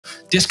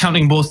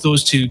discounting both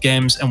those two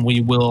games, and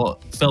we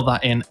will fill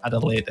that in at a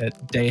later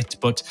date.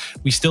 But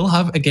we still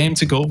have a game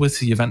to go with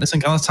Juventus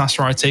and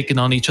Galatasaray taking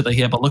on each other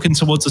here. But looking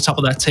towards the top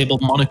of that table,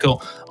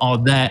 Monaco are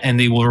there, and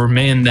they will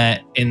remain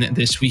there in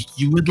this week.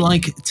 You would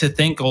like to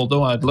think,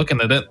 although I'm looking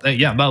at it,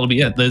 yeah, that'll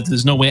be it.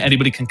 There's no way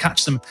anybody can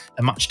catch them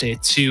in match day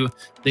 2.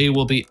 They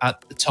will be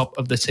at the top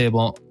of the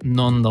table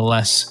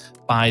nonetheless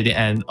by the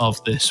end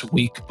of this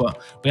week.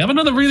 But we have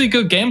another really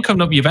good game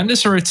coming up.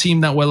 Juventus are a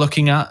team that we're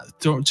looking at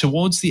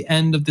towards the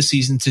end of the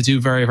season to do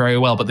very, very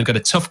well, but they've got a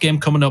tough game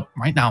coming up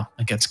right now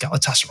against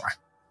Galatasaray.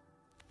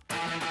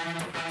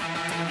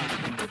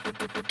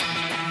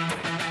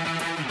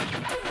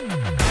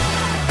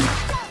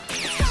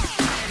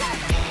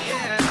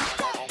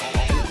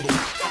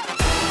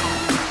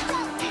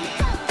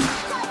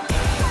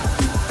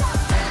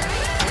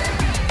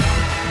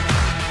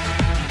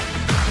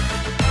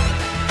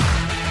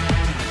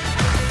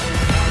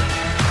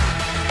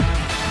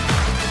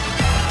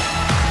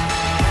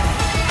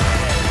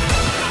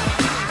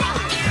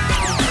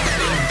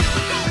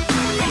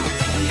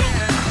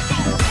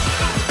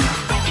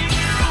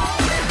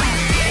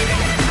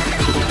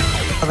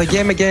 The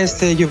game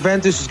against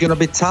Juventus is going to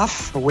be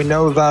tough. We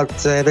know that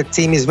the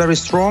team is very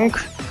strong.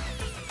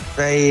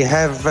 They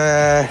have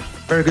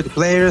very good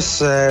players,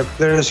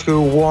 players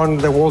who won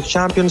the World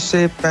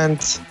Championship.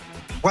 And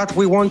what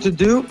we want to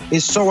do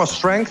is show our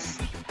strength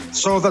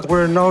so that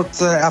we're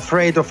not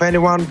afraid of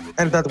anyone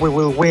and that we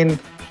will win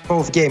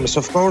both games.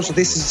 Of course,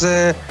 this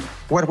is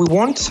what we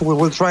want. We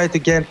will try to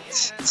get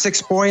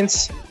 6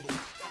 points,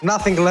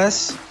 nothing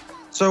less.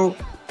 So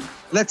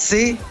let's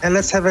see and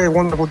let's have a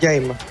wonderful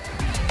game.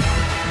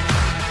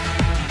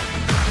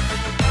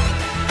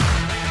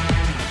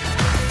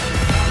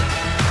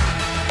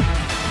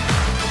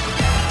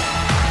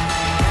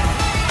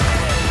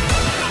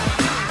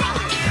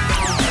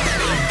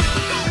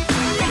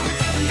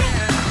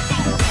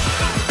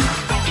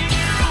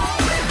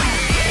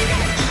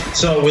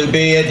 So it will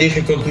be a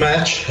difficult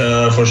match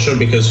for sure,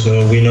 because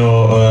we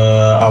know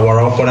our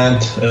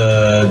opponent,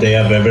 they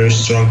have a very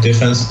strong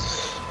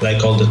defense,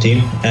 like all the team,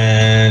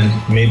 and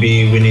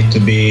maybe we need to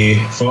be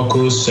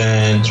focused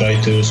and try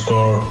to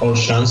score all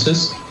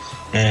chances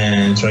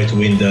and try to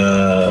win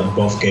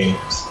both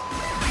games.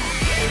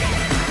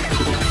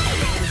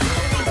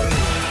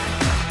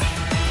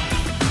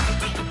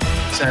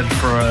 Said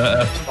for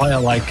a player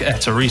like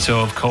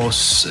Torito, of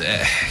course,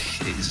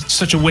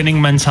 such a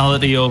winning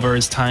mentality over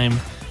his time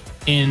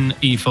in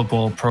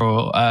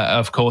eFootball.Pro.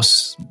 Of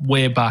course,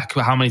 way back,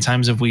 how many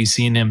times have we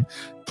seen him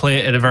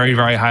play at a very,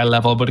 very high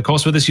level? But of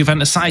course, with this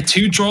Juventus side,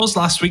 2 draws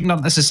last week,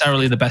 not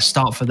necessarily the best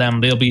start for them.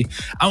 They'll be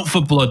out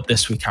for blood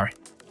this week, Harry.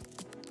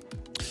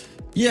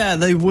 Yeah,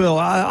 they will.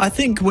 I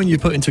think when you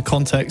put into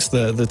context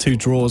the 2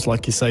 draws,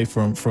 like you say,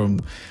 from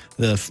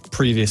the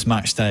previous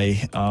match day,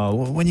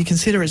 when you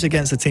consider it's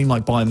against a team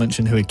like Bayern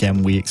München, who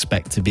again we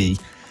expect to be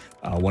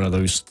one of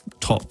those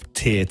top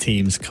tier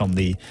teams come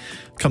the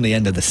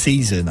end of the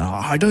season,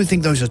 I don't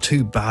think those are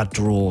 2 bad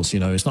draws. You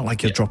know, it's not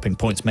like you're dropping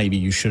points maybe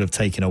you should have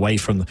taken away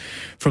from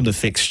the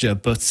fixture,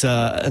 but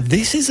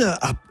this is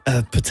a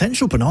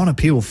potential banana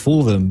peel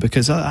for them,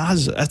 because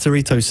as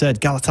Etorito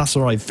said,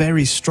 Galatasaray,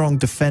 very strong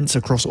defense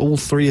across all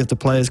 3 of the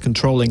players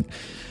controlling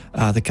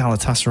the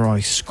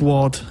Galatasaray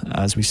squad,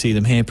 as we see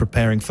them here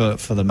preparing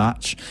for the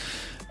match.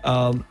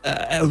 One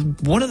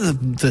of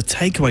the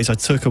takeaways I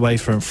took away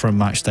from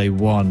match day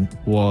 1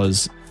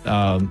 was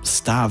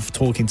Stav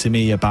talking to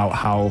me about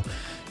how,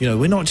 you know,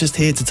 we're not just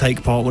here to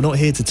take part, we're not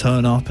here to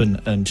turn up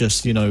and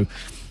just, you know,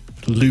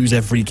 lose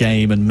every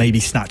game and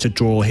maybe snatch a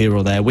draw here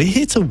or there. We're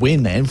here to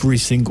win every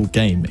single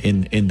game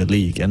in the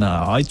league, and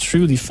I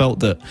truly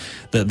felt that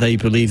they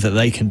believe that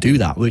they can do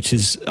that, which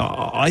is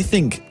I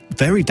think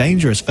very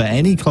dangerous for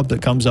any club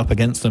that comes up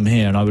against them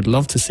here, and I would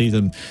love to see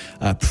them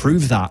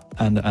prove that,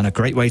 and a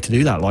great way to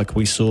do that, like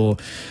we saw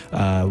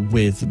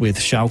with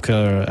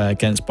Schalke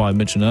against Bayern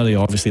München earlier.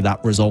 Obviously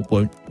that result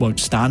won't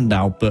stand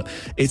now, but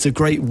it's a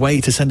great way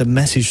to send a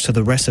message to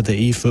the rest of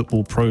the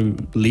eFootball.Pro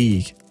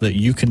league that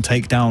you can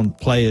take down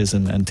players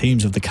and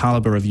teams of the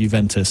caliber of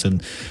Juventus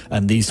and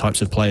these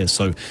types of players.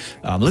 So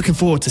I'm looking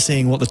forward to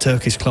seeing what the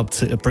Turkish club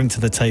bring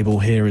to the table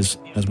here as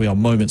we are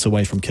moments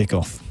away from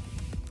kickoff.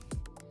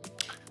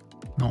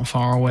 Not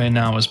far away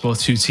now as both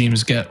 2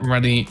 teams get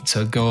ready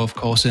to go, of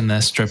course, in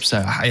their strips.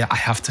 I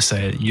have to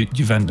say,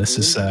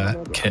 Juventus'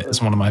 kit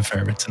is one of my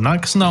favorites, and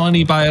that's not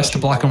only biased to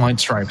black and white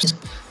stripes,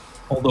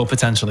 although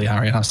potentially,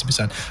 Harry, it has to be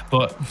said.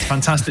 But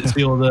fantastic to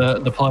see all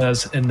the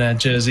players in their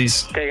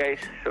jerseys. Okay,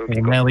 guys. So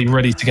nearly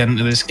ready to get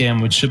into this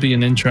game, which should be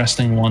an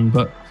interesting one.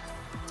 But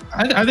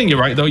I think you're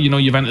right, though. You know,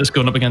 Juventus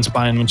going up against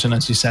Bayern München,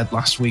 as you said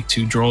last week,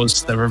 2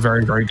 draws. They're a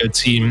very, very good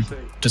team.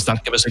 Does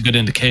that give us a good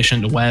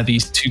indication to where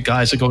these 2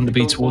 guys are going to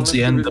be towards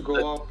the end of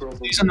the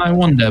season? I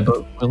wonder,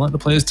 but we'll let the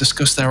players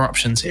discuss their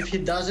options here. If he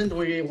doesn't,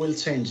 we will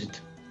change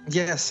it.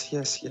 Yes.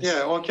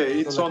 Yeah, okay,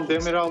 it's on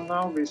Demiral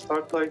now. We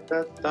start like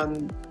that,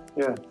 then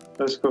yeah,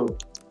 let's go.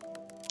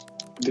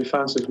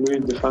 Defensive Louis,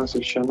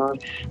 defensive Shanar.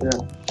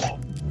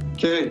 Yeah.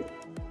 Okay.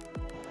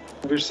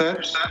 We're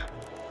set?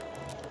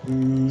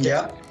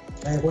 Yeah.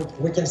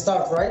 We can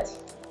start, right?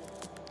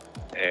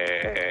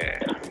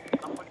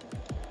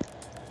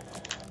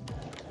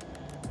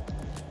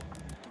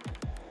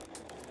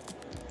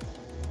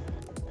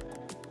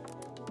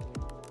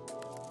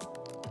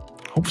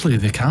 Hopefully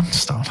they can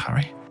start,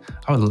 Harry.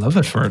 I would love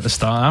it for it to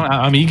start.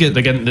 I'm eager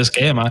to get in this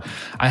game.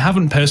 I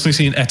haven't personally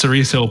seen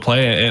Etorito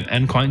play it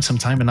in quite some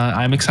time, and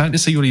I'm excited to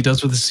see what he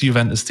does with this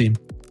Juventus team.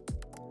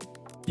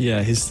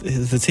 Yeah,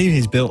 the team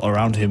he's built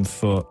around him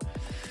for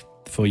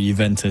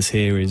Juventus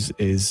here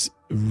is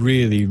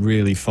really,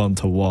 really fun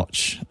to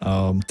watch.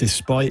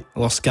 Despite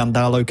Lo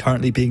Scandalo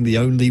currently being the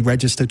only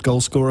registered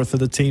goal scorer for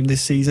the team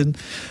this season,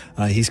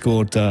 he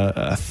scored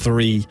a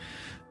 3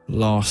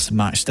 last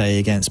match day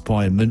against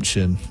Bayern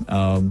München.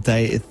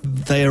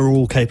 They are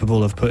all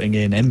capable of putting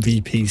in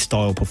MVP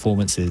style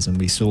performances, and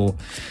we saw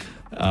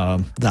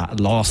that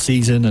last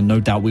season, and no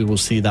doubt we will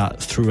see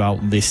that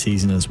throughout this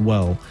season as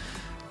well.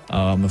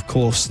 Of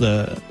course,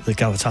 the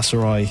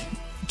Galatasaray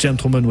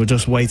gentlemen were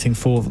just waiting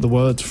for the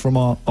words from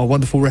our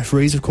wonderful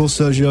referees, of course,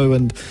 Sergio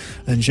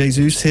and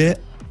Jesus here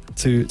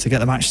to get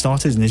the match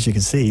started, and as you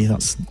can see,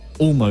 that's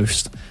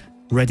almost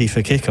ready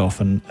for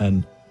kickoff,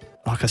 and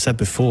like I said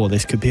before,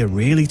 this could be a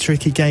really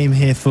tricky game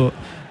here for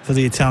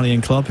the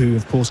Italian club, who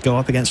of course go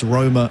up against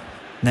Roma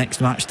next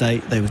match day.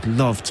 They would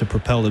love to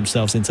propel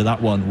themselves into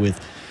that one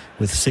with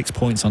 6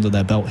 points under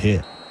their belt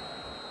here.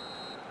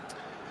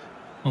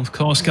 Of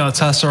course,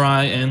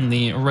 Galatasaray in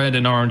the red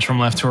and orange from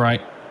left to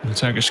right. The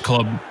Turkish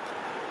club,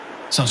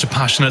 such a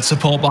passionate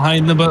support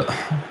behind them, but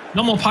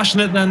not more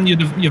passionate than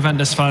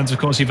Juventus fans. Of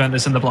course,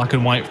 Juventus in the black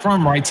and white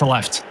from right to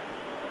left.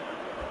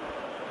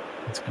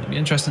 It's going to be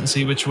interesting to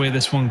see which way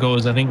this one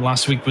goes. I think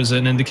last week was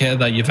an indicator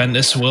that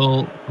Juventus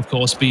will, of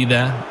course, be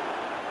there.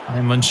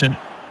 I mentioned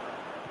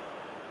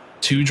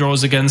 2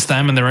 draws against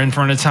them, and they're in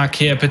for an attack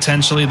here.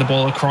 Potentially the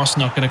ball across,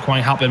 not going to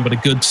quite happen, but a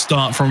good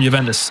start from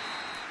Juventus.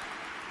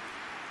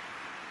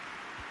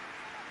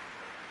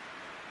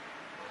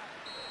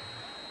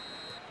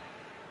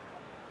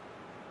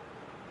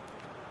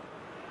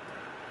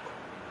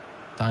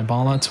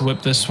 Dybala to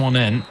whip this one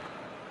in.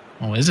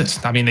 Oh, is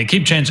it? I mean, they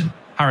keep changing.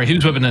 Harry,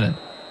 who's whipping it in?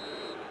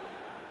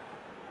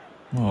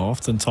 Well,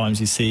 oftentimes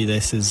you see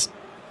this is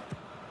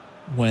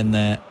when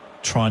they're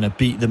trying to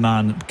beat the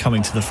man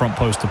coming to the front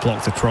post to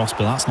block the cross,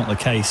 but that's not the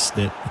case.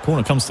 The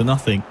corner comes to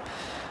nothing.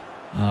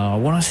 I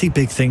want to see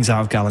big things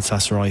out of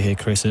Galatasaray here,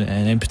 Chris,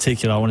 and in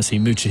particular I want to see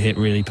Mujahid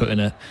really put in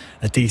a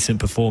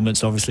decent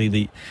performance. Obviously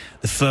the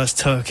first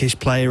Turkish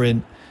player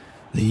in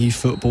the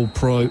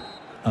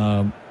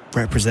eFootball.Pro,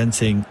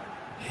 representing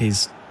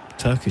his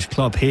Turkish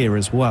club here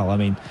as well. I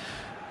mean,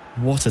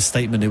 what a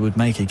statement it would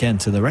make again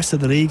to the rest of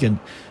the league and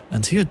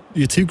to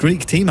your 2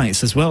 Greek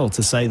teammates as well,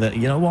 to say that,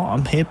 you know what,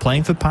 I'm here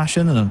playing for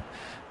passion, and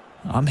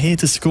I'm here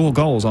to score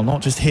goals. I'm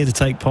not just here to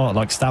take part,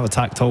 like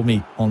Stavatak told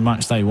me on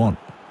match day 1.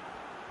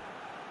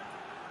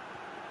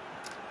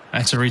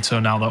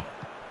 Etorito now, though,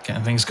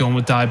 getting things going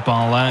with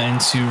Dybala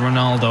into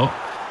Ronaldo.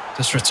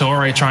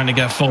 Destratore trying to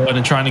get forward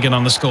and trying to get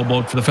on the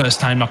scoreboard for the first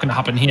time. Not going to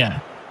happen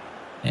here.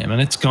 Yeah,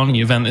 and it's gone.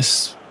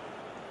 Juventus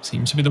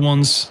seems to be the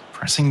ones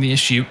pressing the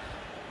issue.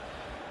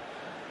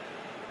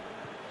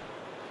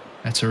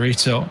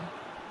 Etorito.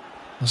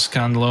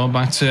 Scandalo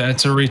back to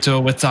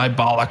Etorito with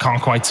Dybala.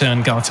 Can't quite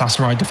turn.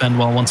 Galatasaray defend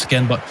well once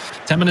again, but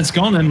 10 minutes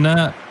gone,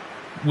 and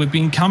we've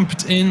been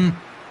camped in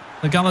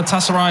the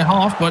Galatasaray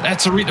half, but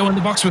Etorito in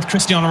the box with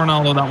Cristiano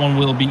Ronaldo. That one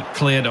will be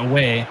cleared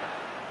away.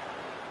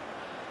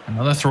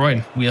 Another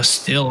throw-in. We are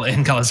still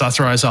in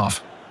Galatasaray's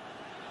half.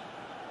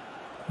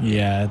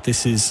 Yeah,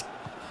 this is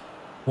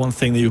one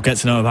thing that you'll get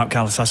to know about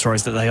Galatasaray,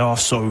 is that they are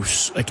so,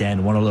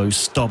 again, one of those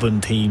stubborn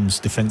teams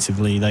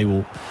defensively. They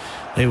will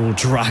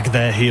drag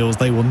their heels.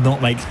 They will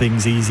not make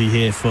things easy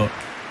here for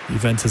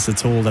Juventus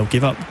at all. They'll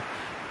give up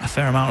a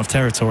fair amount of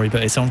territory,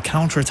 but it's on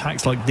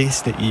counter-attacks like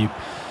this that you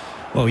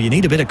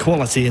need a bit of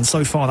quality, and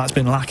so far that's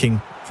been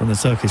lacking from the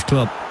Turkish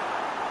club.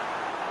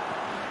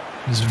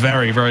 It's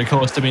very, very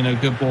close to being a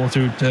good ball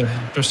through to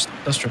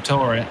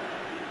Destratore.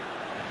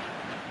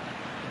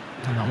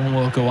 And that one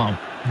will go out.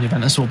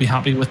 Juventus will be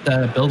happy with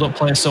their build-up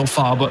play so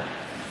far, but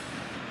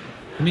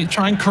we need to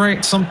try and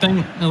create something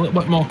a little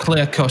bit more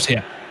clear-cut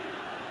here.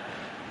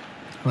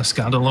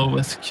 Scandalo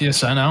with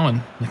Chiesa now,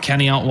 and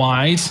McKennie out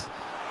wide.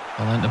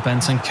 Well into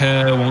Benton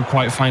Kerr, won't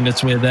quite find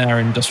its way there,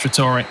 and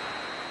Destratore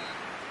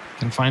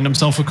can find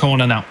himself a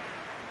corner now.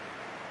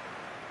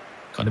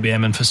 Got to be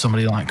aiming for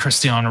somebody like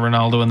Cristiano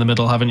Ronaldo in the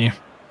middle, haven't you?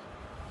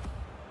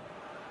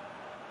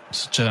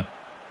 Such a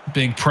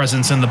big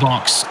presence in the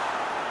box.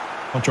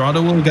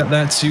 Quadrado will get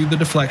there to the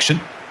deflection.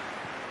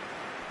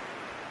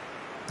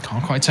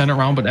 Can't quite turn it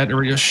around, but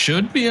Etorito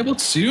should be able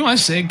to, I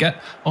say, get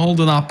a hold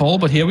of that ball,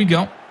 but here we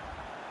go.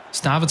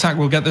 Stavatak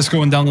will get this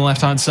going down the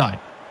left-hand side.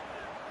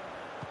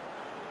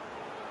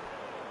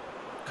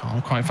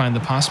 Can't quite find the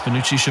pass.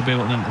 Bonucci should be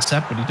able to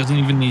intercept, but he doesn't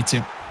even need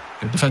to.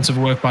 Good defensive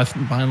work by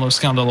Lo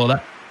Scandalo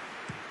there.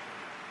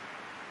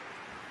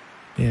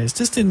 Yeah, it's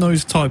just in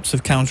those types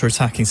of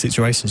counter-attacking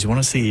situations you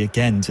want to see,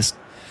 again,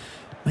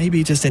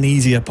 maybe just an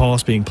easier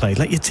pass being played.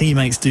 Let your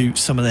teammates do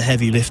some of the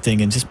heavy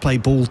lifting and just play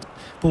ball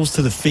balls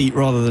to the feet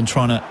rather than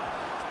trying to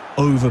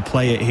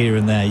overplay it here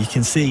and there. You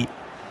can see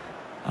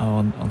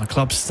on the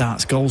club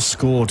stats, goals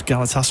scored,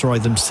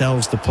 Galatasaray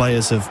themselves, the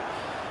players have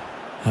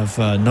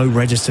no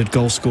registered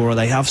goal scorer.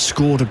 They have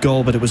scored a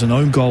goal, but it was an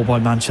own goal by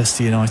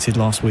Manchester United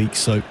last week,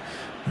 so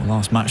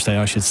last match day,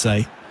 I should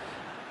say.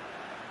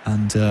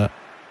 And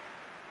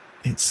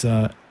it's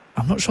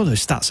I'm not sure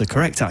those stats are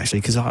correct,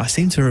 actually, because I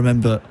seem to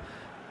remember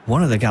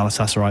one of the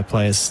Galatasaray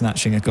players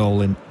snatching a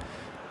goal in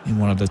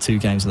one of the 2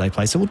 games that they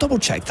played. So we'll double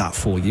check that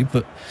for you,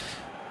 but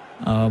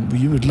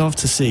you would love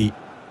to see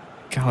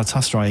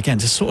Galatasaray again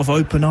to sort of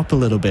open up a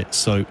little bit,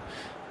 so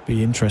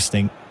be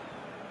interesting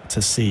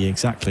to see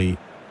exactly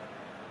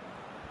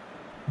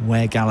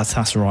where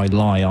Galatasaray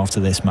lie after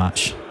this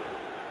match.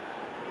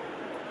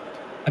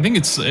 I think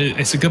it's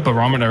a good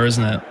barometer,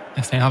 isn't it?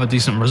 If they have a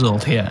decent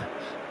result here,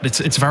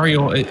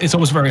 it's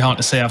always very hard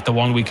to say after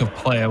 1 week of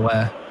play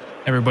where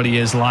everybody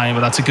is lying.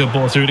 But that's a good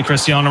ball through to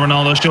Cristiano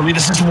Ronaldo. Surely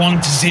this is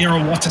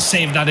 1-0. What a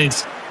save that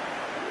is!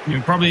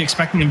 You're probably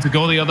expecting him to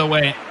go the other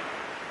way.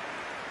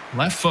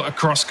 Left foot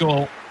across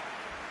goal.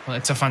 Well,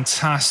 it's a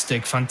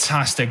fantastic,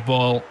 fantastic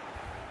ball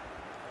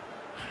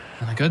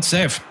and a good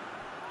save.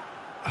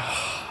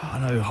 I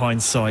know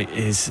hindsight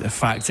is a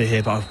factor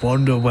here, but I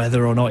wonder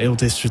whether or not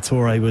Yildiz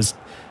Traore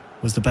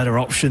was the better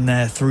option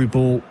there. Through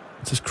ball,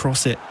 just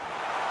cross it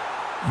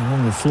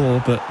along the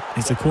floor, but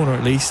it's a corner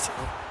at least.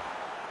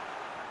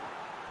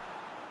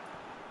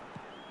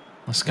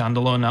 A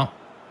Scandalo now,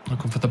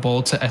 looking for the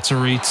ball to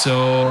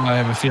Etorito. I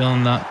have a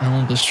feeling that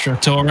Yildiz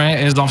Traore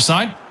is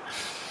offside.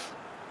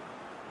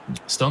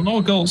 Still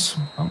no goals.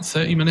 About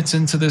 30 minutes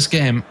into this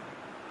game.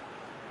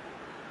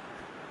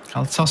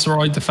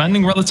 Galatasaray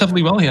defending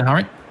relatively well here,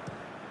 Harry.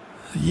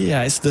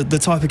 Yeah, it's the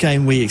type of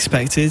game we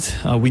expected.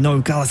 We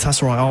know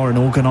Galatasaray are an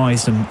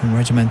organised and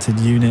regimented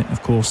unit.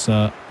 Of course,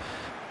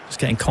 just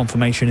getting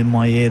confirmation in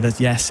my ear that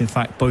yes, in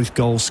fact, both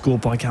goals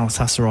scored by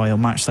Galatasaray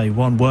on match day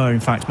 1 were in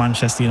fact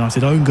Manchester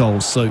United own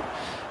goals. So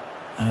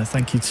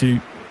thank you to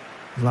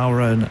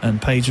Laura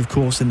and Paige, of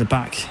course, in the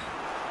back,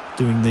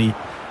 doing the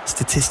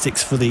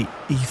statistics for the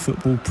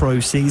eFootball.Pro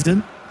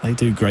season. They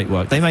do great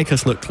work. They make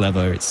us look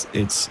clever.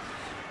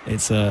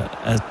 It's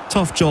a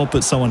tough job,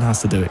 but someone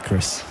has to do it,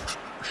 Chris.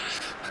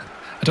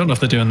 I don't know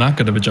if they're doing that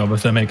good of a job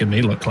if they're making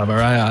me look clever.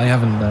 I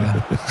haven't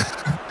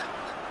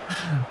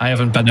I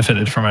haven't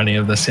benefited from any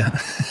of this yet.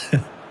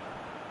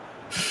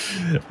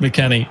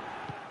 McKennie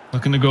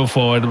looking to go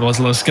forward. It was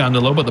a little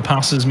Scandalo, but the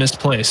pass is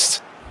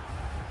misplaced.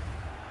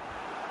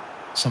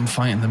 Some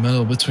fight in the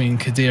middle between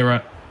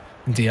Khedira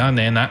and Diane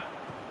in that.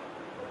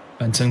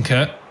 Benton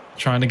Kurt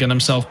trying to get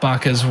himself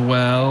back as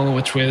well.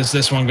 Which way is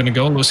this one going to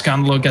go? Luis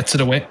Scandalo gets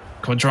it away.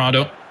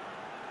 Cuadrado.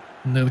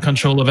 Under the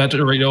control of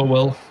Etorito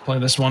will play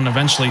this one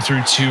eventually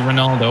through to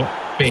Ronaldo.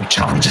 Big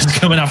challenges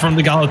coming out from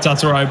the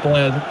Galatasaray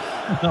players.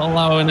 Not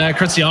allowing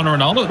Cristiano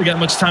Ronaldo to get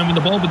much time with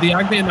the ball, but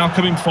Diagne now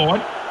coming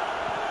forward.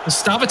 The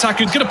stab attack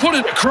who's going to put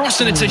it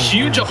across, and it's a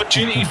huge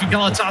opportunity for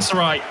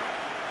Galatasaray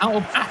out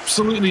of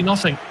absolutely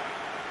nothing.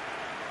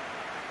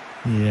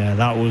 Yeah,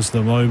 that was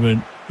the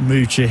moment.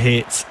 Mucha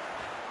hit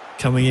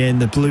coming in,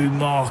 the blue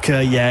marker.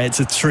 Yeah, it's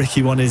a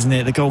tricky one, isn't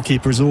it? The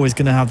goalkeeper is always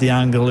going to have the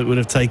angle. It would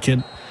have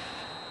taken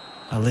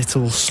a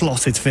little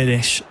slotted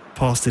finish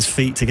past his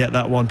feet to get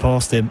that one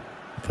past him.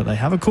 But they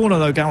have a corner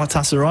though,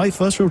 Galatasaray.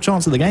 First real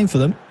chance of the game for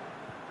them.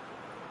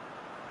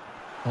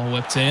 Ball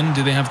whipped in.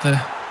 Do they have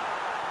the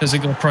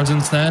physical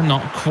presence there?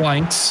 Not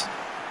quite.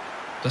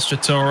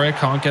 Traore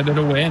can't get it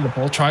away. And the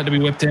ball tried to be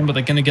whipped in, but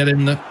they're going to get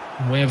in the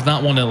way of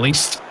that one at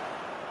least.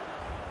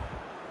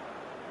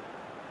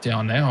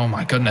 Down there. Oh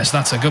my goodness,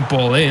 that's a good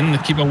ball in. The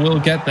keeper will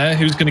get there.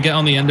 Who's going to get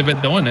on the end of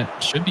it though? And it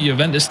should be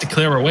Juventus to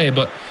clear away,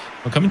 but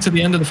we're coming to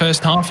the end of the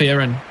first half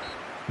here and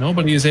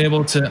nobody is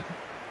able to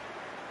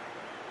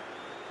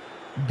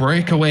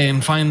break away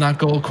and find that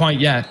goal quite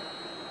yet.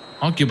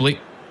 Arguably,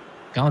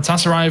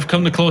 Galatasaray have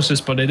come the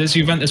closest, but it is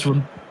Juventus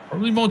with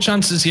probably more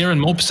chances here and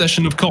more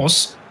possession, of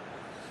course.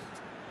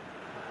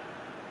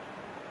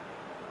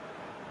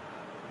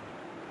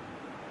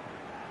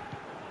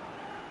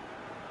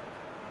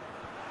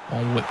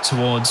 Ball whipped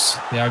towards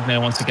the Diagne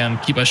once again.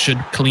 Keeper should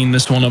clean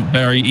this one up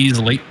very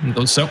easily and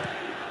does so.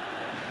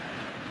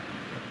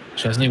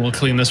 Chesney will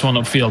clean this one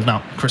upfield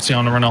now.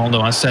 Cristiano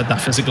Ronaldo, as said, that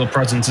physical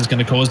presence is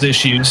going to cause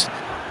issues.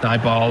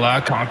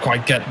 Dybala can't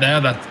quite get there.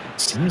 That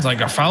seems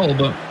like a foul,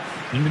 but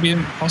seems to be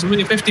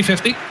possibly a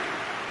 50-50.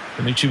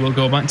 Bonucci will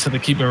go back to the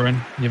keeper and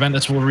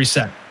Juventus will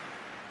reset.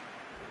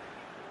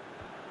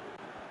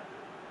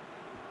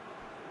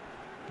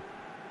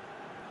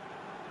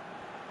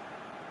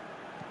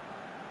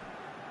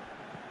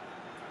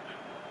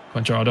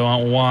 Cuadrado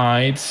out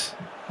wide.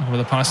 With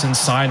a pass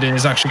inside, it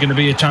is actually going to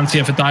be a chance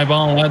here for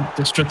Dybala.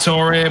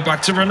 Traore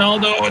back to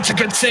Ronaldo. It's a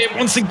good save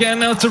once again.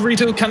 Now to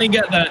Rito. Can he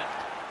get that?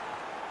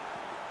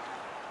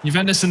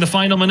 Juventus in the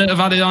final minute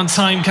of added on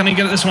time. Can he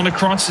get this one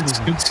across? It's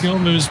good skill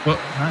moves, but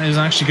that is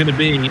actually going to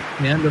be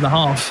the end of the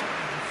half.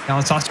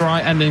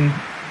 Galatasaray ending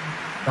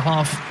the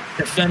half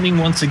defending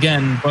once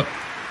again, but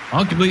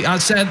arguably,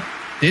 as said,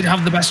 did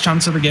have the best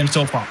chance of the game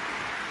so far.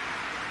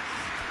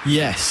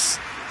 Yes.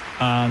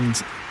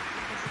 and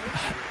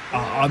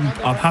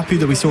I'm happy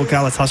that we saw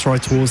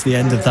Galatasaray towards the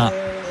end of that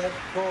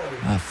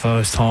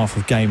first half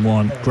of game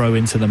one grow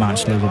into the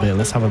match a little bit.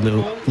 Let's have a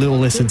little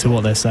listen to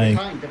what they're saying.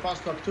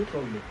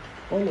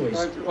 Always.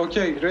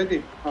 Okay,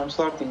 ready. I'm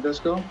starting. Let's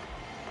go.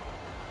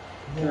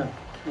 Yeah,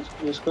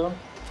 let's go.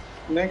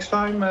 Next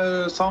time,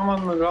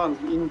 someone run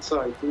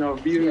inside. You know,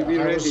 be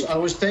ready. I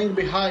was staying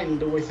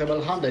behind with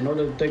Belhanda in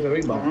order to take the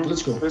rebound.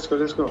 Let's go. Let's go.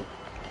 Let's go.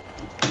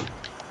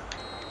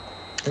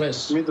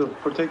 Press. Middle.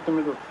 Protect the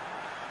middle.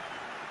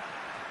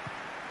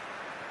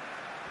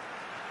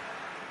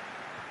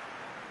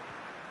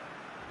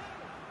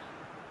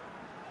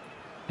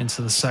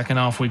 Into the second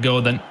half we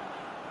go then.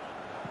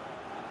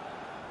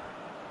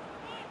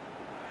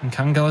 And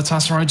can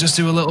Galatasaray just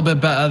do a little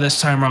bit better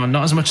this time around?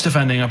 Not as much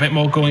defending, a bit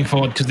more going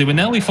forward, because they were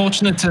nearly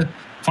fortunate to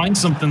find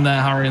something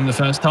there, Harry, in the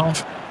first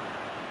half.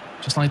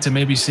 Just like to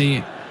maybe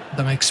see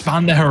them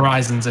expand their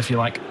horizons, if you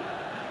like.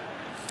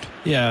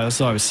 Yeah,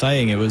 as I was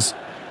saying, it was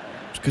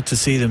good to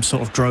see them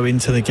sort of grow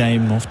into the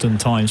game.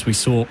 Oftentimes we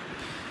saw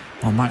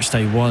on match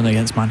day one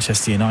against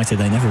Manchester United,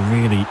 they never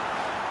really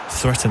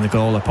threatened the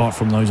goal apart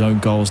from those own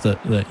goals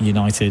that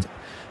United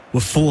were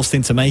forced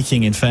into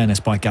making, in fairness,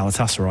 by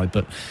Galatasaray.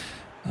 But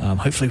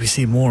hopefully we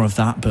see more of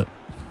that. But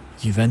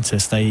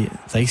Juventus, they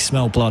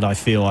smell blood, I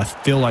feel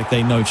like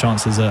they know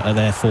chances are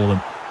there for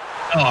them.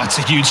 Oh, it's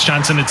a huge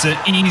chance, and it's an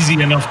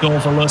easy enough goal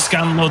for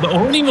Loscanlo, the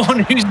only one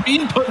who's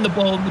been putting the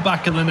ball in the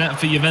back of the net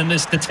for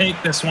Juventus, to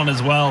take this one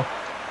as well.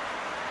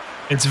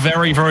 It's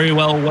very, very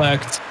well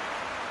worked.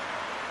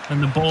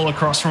 And the ball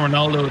across from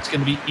Ronaldo, it's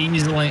going to be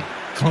easily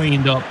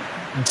cleaned up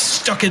and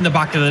stuck in the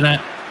back of the net.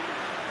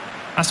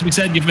 Has to be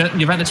said,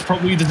 Juventus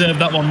probably deserved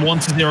that one.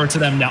 1-0 to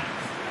them now.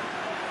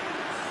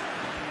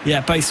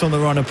 Yeah, based on the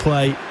run of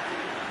play,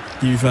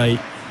 Juve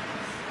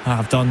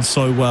have done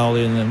so well,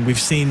 and we've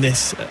seen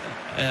this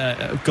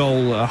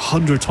goal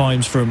 100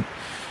 times from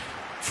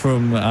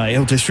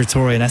Il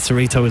Distruttore and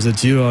Eterito as a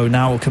duo,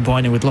 now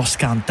combining with Lo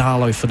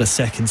Scandalo for the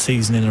second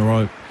season in a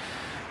row.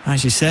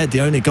 As you said,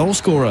 the only goal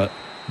scorer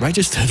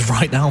registered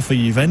right now for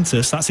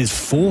Juventus. That's his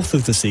fourth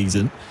of the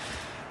season.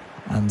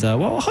 And,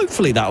 well,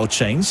 hopefully that will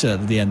change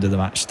at the end of the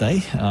match day.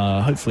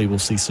 Hopefully we'll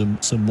see some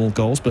more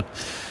goals, but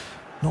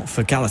not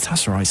for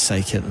Galatasaray's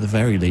sake at the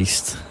very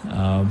least.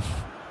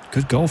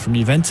 Good goal from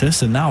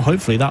Juventus, and now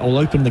hopefully that will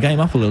open the game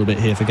up a little bit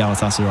here for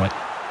Galatasaray.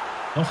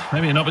 Oh,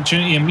 maybe an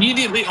opportunity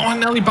immediately. Oh,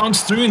 nearly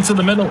bounced through into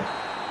the middle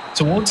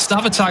towards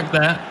Stav attack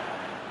there.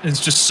 There's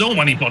just so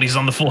many bodies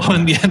on the floor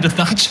in the end of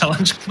that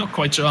challenge. Not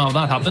quite sure how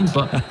that happened,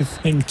 but I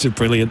think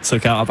Brilliant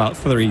took out about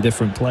 3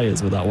 different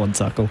players with that one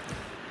tackle.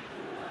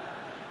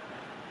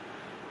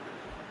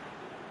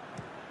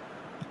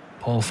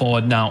 Ball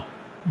forward now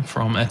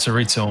from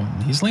Eterito.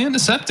 Easily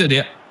intercepted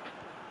here.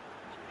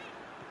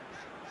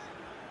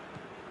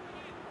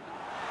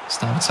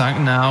 Stav attack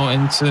now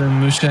into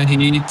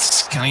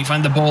Mushahid. Can he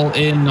find the ball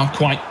in? Not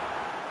quite.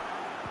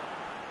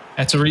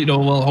 Eterito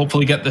will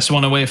hopefully get this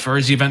one away for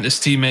his Juventus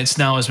teammates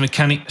now as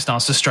McKennie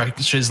starts to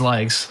stretch his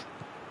legs.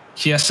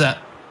 Chiesa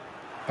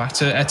back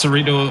to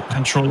Eterito,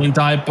 controlling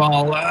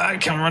Dybala.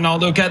 Can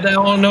Ronaldo get there?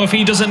 Oh no, if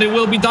he doesn't, it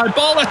will be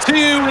Dybala too,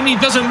 and he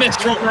doesn't miss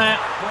from there.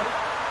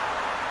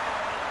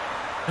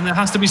 And there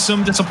has to be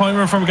some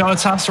disappointment from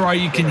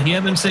Galatasaray. You can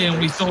hear them saying,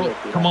 we thought,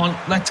 come on,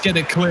 let's get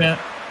it clear.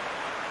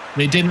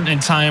 They didn't in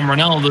time.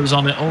 Ronaldo's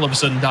on it. All of a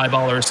sudden,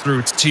 Dybala is through.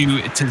 It's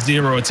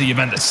 2-0 to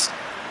Juventus.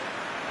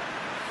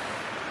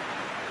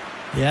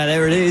 Yeah,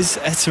 there it is.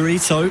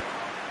 Eterito.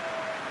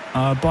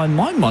 By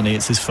my money,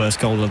 it's his first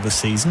goal of the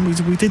season.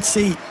 We did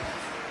see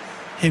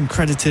him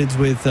credited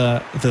with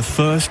the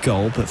first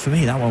goal, but for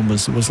me, that one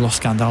was Los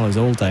Scandalo's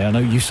all day. I know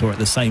you saw it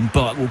the same,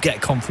 but we'll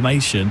get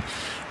confirmation.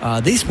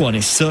 This one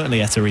is certainly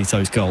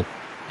Eterito's goal.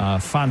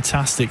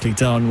 Fantastically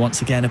done.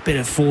 Once again, a bit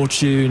of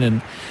fortune,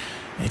 and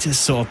it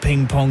just sort of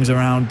ping-pongs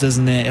around,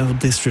 doesn't it? Il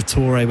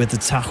Distruttore with the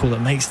tackle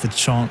that makes the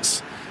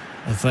chance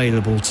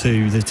available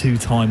to the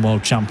two-time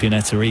world champion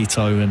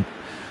Eterito, and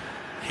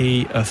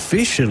he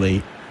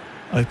officially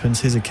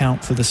opens his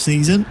account for the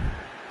season.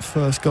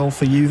 First goal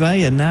for Juve,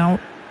 and now,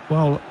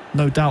 well,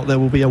 no doubt there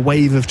will be a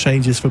wave of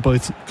changes for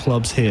both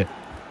clubs here.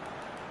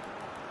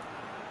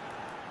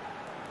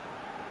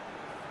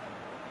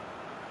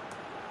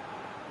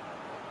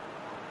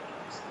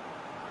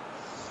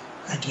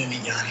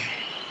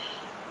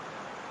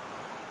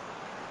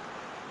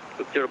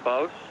 Took your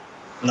pause?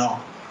 No.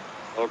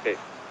 Ok.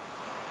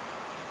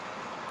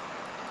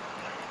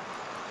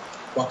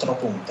 4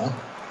 punta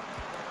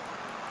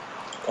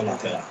con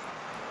laterale.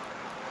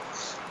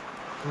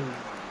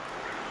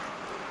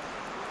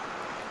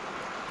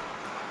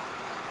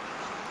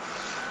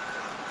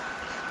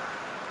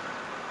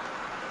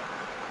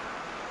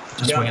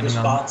 Just waiting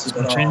on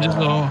some changes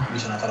or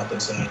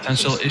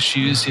potential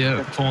issues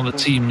here for the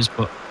teams,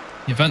 but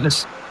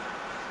Juventus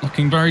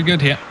looking very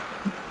good here.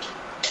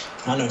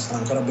 Yeah, just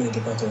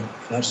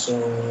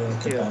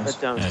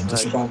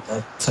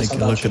take a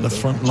look at the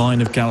front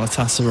line of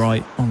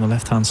Galatasaray on the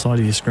left-hand side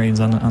of your screens,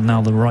 and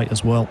now the right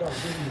as well.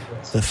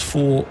 The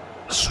 4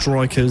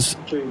 strikers.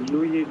 Okay,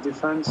 Louis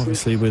defensive.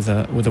 Obviously with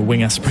a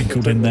winger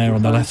sprinkled in there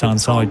on the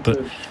left-hand side, but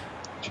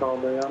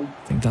Charlayan.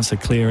 I think that's a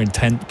clear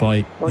intent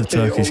by the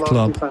Turkish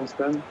club. Defense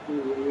then.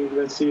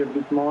 Let's see a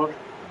bit more.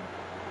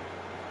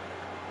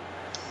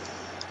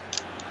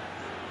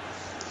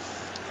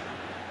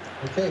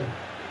 Okay,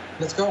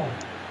 let's go.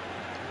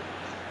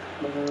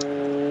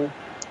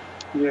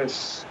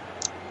 Yes.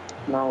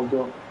 Now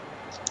go.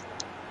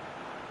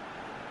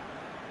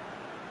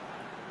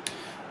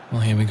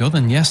 Well, here we go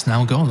then. Yes,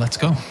 now go. Let's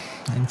go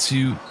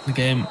into the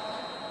game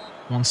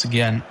once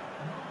again.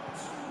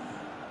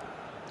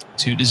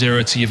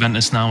 2-0 to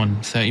Juventus now,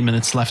 and 30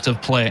 minutes left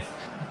of play,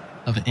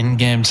 of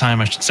in-game time,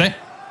 I should say.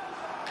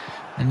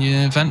 And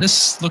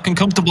Juventus looking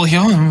comfortable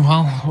here.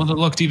 Well, would have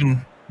looked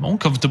even more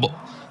comfortable.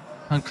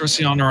 And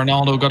Cristiano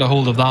Ronaldo got a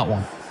hold of that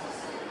one.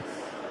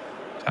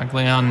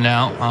 Taglian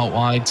now out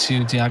wide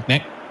to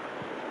Diagne.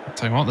 I'll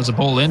tell you what, there's a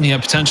ball in here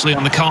potentially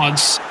on the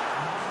cards.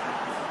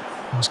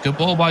 It was a good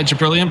ball by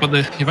Brilliant, but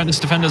the Juventus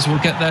defenders will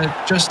get there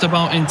just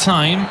about in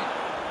time.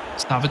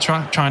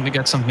 Stavitrak trying to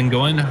get something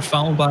going.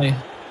 Foul by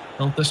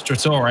Iltis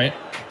Trattore.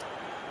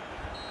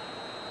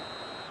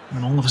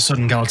 And all of a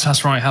sudden,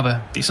 Galatasaray have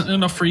a decent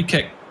enough free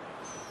kick.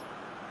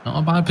 Not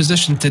a bad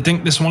position to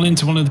dink this one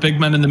into one of the big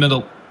men in the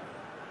middle.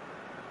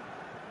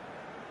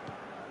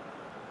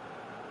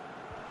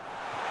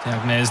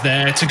 Diagne is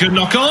there. It's a good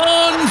knock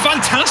on.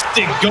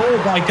 Fantastic goal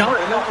by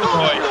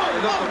Galatasaray.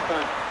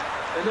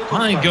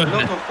 My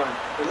goodness.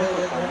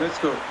 Let's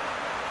go.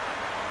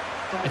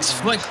 It's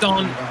flicked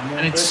on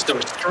and it's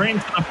stuck straight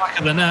into the back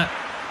of the net.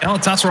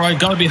 Galatasaray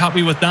got to be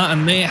happy with that,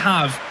 and they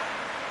have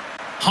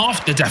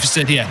half the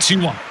deficit here,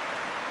 2-1.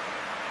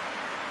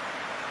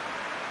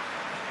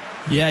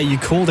 Yeah, you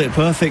called it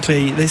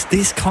perfectly.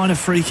 This kind of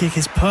free kick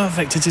is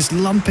perfect to just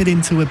lump it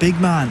into a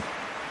big man.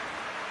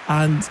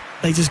 And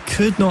they just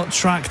could not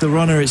track the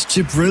runner. It's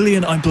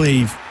brilliant, I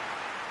believe.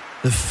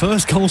 The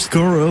first goal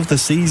scorer of the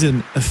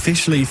season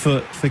officially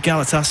for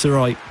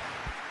Galatasaray.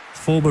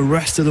 Former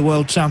rest of the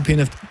world champion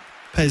of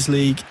PES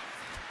League.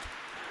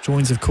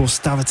 Joins, of course,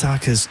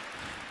 Stavitrak as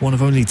one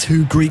of only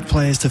 2 Greek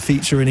players to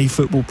feature in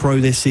eFootball.Pro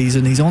this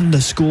season. He's on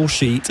the score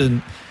sheet,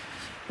 and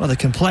well, the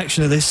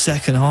complexion of this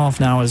second half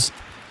now has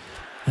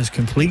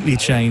completely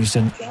changed,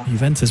 and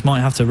Juventus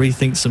might have to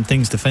rethink some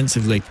things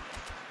defensively.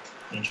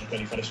 Or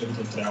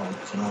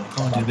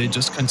do they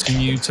just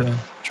continue to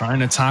try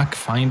and attack,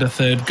 find a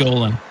third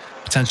goal, and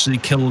potentially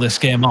kill this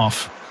game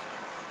off?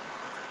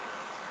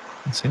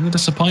 And see the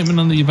disappointment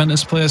on the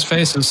Juventus players'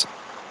 faces.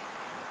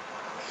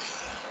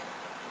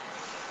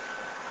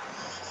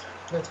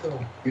 Let's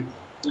go.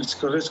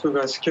 Let's go,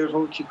 guys.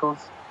 Careful, kick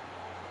off.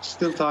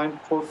 Still time,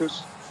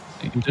 focus.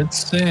 You did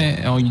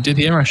say, or you did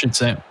hear, I should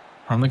say,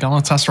 from the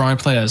Galatasaray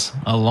players,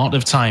 a lot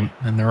of time,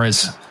 and there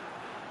is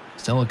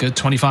still a good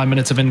 25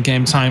 minutes of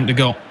in-game time to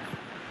go.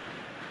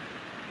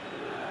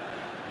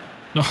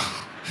 No,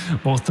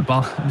 both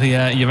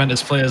the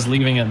Juventus players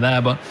leaving it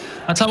there, but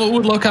that's how it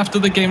would look after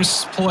the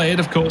game's played.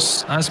 Of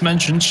course, as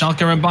mentioned,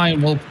 Schalke and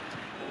Bayern will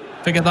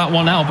figure that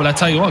one out, but I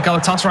tell you what,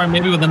 Galatasaray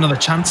maybe with another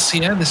chance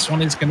here. This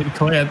one is going to be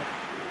cleared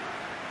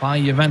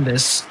by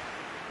Juventus.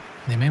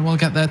 They may well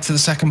get there to the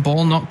second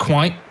ball, not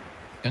quite.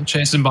 Getting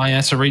chased by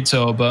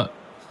Eserito, but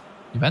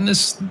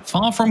Juventus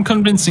far from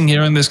convincing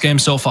here in this game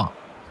so far.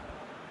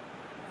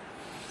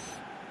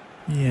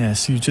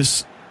 Yes, you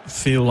just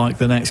feel like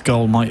the next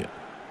goal might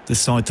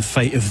decide the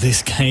fate of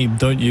this game,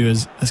 don't you,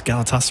 as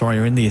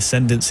Galatasaray are in the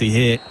ascendancy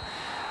here.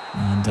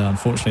 And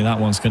unfortunately that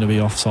one's going to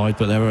be offside,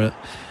 but there are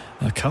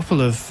a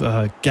couple of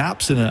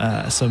gaps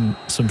and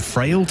some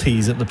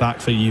frailties at the back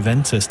for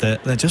Juventus.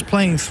 They're just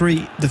playing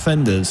 3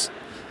 defenders,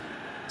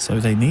 so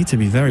they need to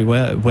be very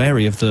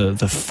wary of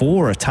the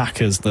 4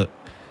 attackers that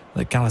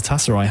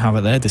Galatasaray have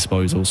at their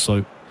disposal. So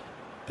a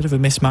bit of a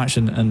mismatch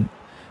and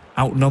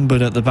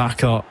outnumbered at the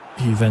back are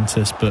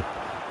Juventus, but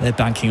they're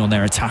banking on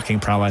their attacking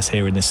prowess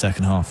here in this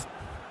second half.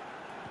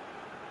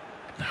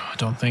 No, I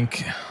don't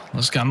think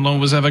Loscandlo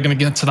was ever going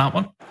to get to that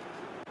one.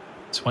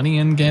 20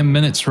 in-game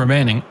minutes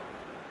remaining.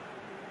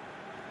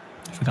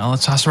 For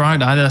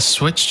Galatasaray, either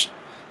switch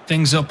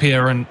things up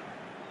here and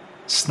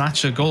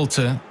snatch a goal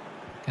to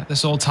get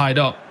this all tied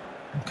up.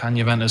 Can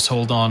Juventus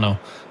hold on, or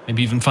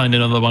maybe even find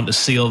another one to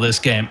seal this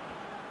game?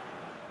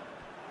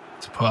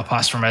 To put a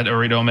pass from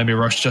Eserito, maybe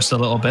rush just a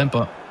little bit,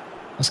 but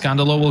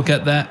Loscandlo will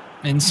get there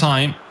in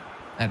time.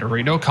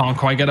 Eserito can't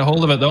quite get a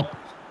hold of it though.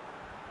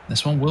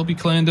 This one will be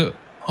cleaned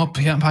up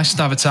here by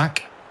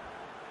Stavitrak.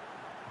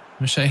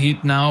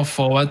 Mashahid now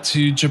forward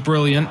to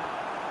Brilliant.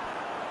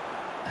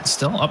 And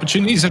still,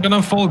 opportunities are going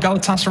to fall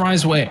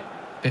Galatasaray's way.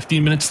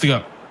 15 minutes to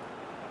go.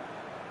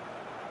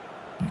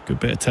 A good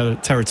bit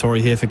of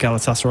territory here for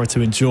Galatasaray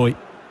to enjoy.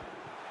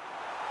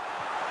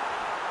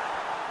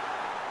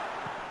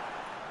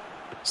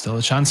 Still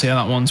a chance here.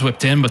 That one's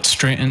whipped in, but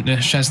straight into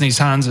Szczesny's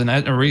hands, and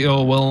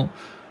Eserito will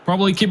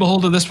probably keep a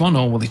hold of this one,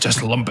 or will he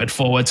just lump it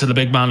forward to the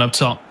big man up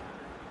top?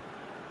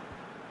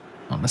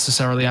 Not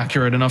necessarily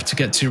accurate enough to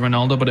get to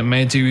Ronaldo, but it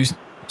may do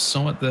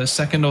so at the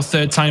second or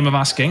third time of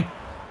asking.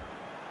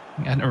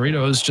 And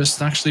Arito has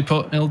just actually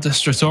put Il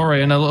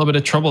Distratore in a little bit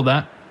of trouble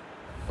there.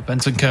 But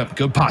Benson Kerp,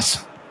 good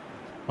pass.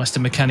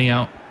 Weston McKennie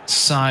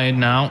outside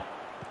now.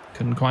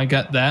 Couldn't quite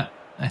get there.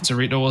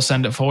 Eterito will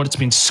send it forward. It's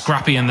been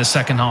scrappy in the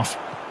second half.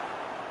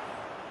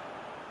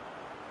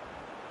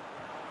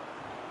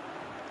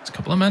 There's a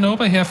couple of men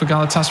over here for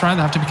Galatasaray.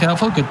 They have to be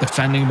careful. Good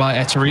defending by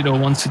Eterito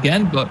once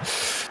again. But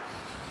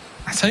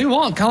I tell you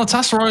what,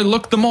 Galatasaray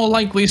look the more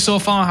likely so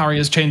far, Harry,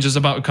 as changes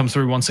about to come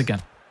through once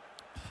again.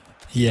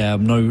 Yeah,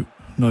 no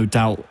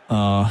doubt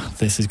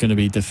this is going to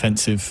be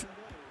defensive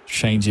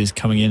changes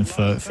coming in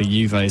for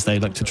Juve as they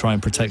look to try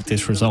and protect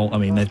this result. I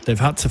mean, they've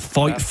had to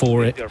fight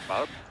for it,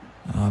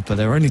 but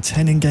they're only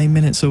 10 in-game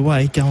minutes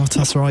away.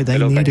 Galatasaray, they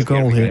need a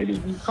goal here.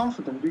 Be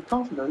confident, be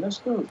confident. Let's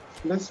go.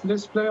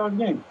 Let's play our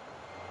game.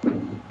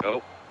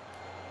 Go.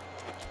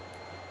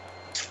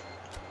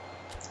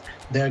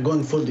 They are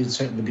going full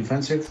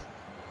defensive.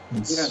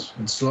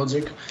 It's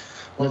logic.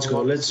 Let's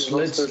go.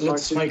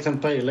 Let's make them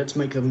pay. Let's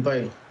make them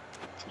pay.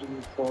 3,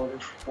 4,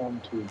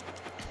 1, 2.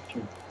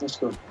 Okay, let's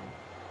go.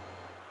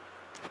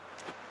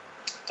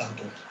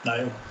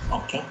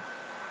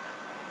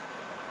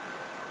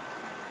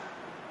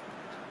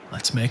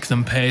 Let's make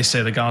them pay,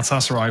 say the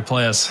Galatasaray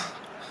players.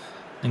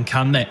 And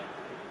can they?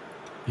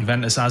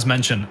 Juventus, as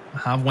mentioned,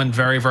 have went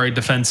very, very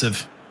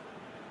defensive.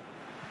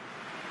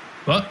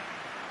 But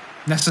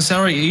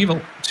necessary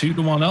evil.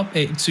 2-1 up,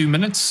 82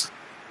 minutes.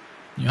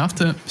 You have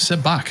to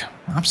sit back.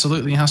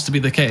 Absolutely has to be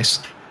the case.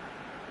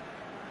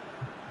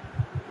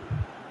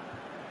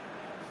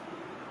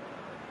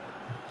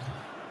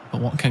 But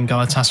what can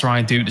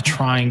Galatasaray do to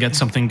try and get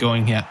something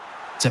going here?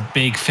 It's a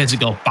big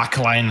physical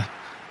backline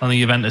on the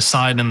Juventus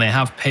side, and they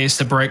have pace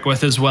to break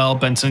with as well.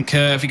 Benson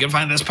Kerr, if you can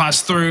find this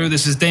pass through,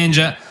 this is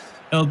danger.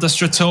 Il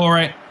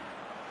Distratore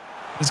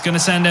is going to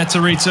send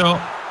Eterito,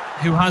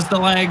 who has the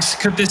legs.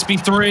 Could this be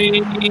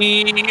 3?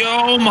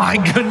 Oh my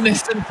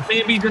goodness, and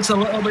maybe just a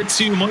little bit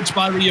too much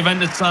by the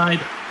Juventus side.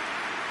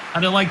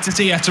 And I'd like to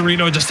see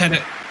Eterito just hit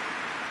it.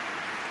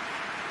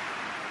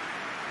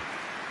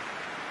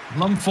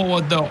 Lump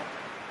forward though.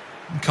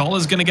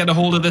 Collar's going to get a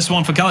hold of this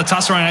one for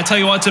Galatasaray. And I tell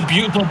you what, it's a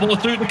beautiful ball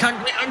through the can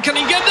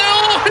he get there?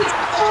 Oh, it's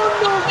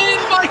bundled in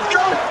by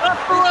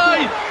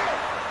Galatasaray!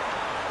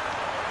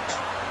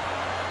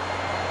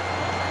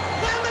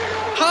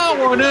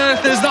 How on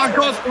earth has that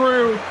got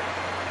through?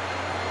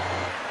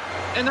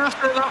 And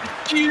after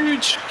that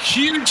huge,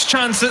 huge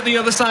chance at the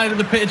other side of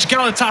the pitch,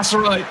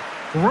 Galatasaray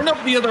run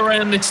up the other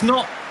end. It's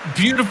not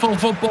beautiful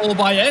football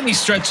by any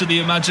stretch of the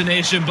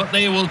imagination, but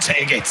they will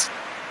take it.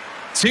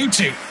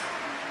 2-2.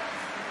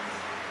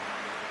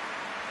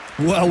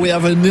 Well, we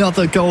have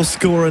another goal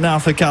scorer now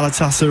for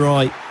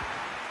Galatasaray.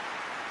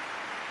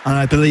 And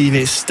I believe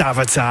it's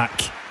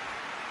Stavatak.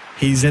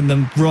 He's in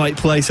the right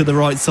place at the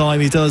right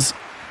time. He does,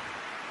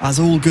 as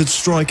all good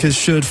strikers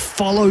should,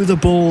 follow the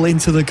ball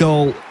into the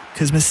goal,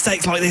 because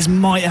mistakes like this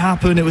might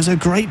happen. It was a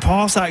great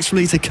pass,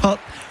 actually, to cut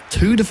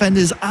 2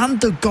 defenders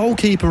and the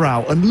goalkeeper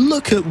out. And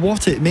look at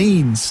what it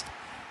means.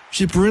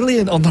 She's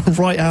brilliant on the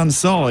right-hand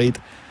side.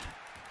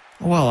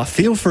 Well, I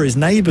feel for his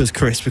neighbours,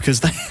 Chris, because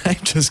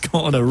they've just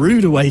gotten a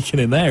rude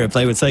awakening there if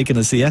they were taking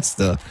a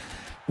siesta.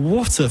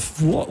 What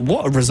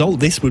a result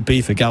this would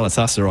be for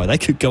Galatasaray. They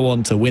could go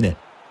on to win it.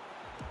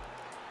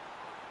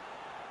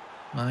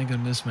 My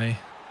goodness me.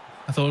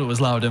 I thought it was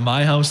loud in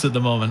my house at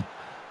the moment.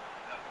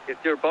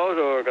 It's your pause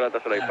or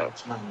Galatasaray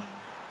pause?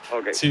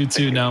 Okay.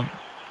 2-2 now.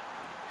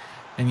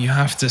 And you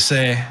have to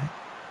say,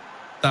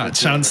 that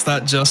chance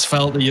that just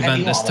fell to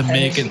Juventus to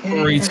make it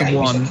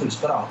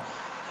 3-1.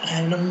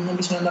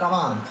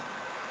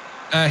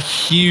 A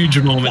huge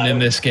moment in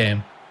this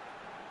game.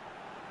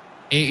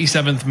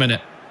 87th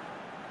minute.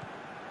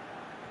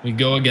 We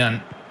go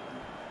again.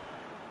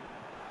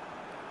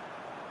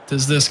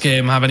 Does this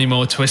game have any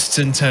more twists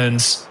and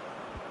turns?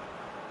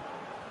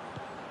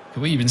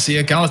 Can we even see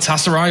a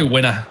Galatasaray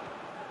winner?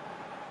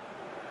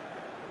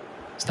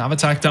 Stab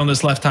attack down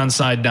this left-hand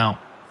side now.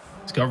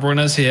 He's got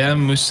runners here.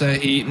 Musa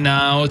Eat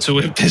now to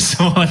whip this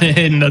one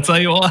in. I'll tell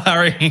you what,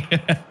 Harry.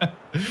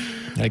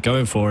 They're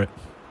going for it.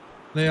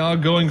 They are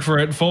going for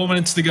it. 4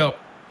 minutes to go.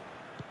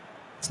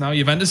 It's now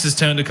Juventus'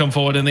 turn to come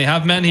forward, and they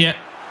have men here.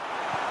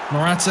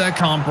 Morata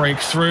can't break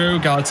through.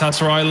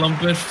 Galatasaray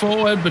lump it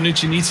forward.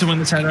 Bonucci needs to win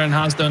this header and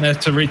has done it.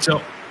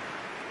 Eterito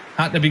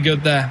had to be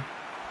good there.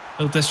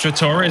 Il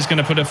Distratore is going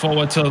to put it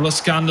forward to Lo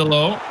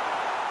Scandalo.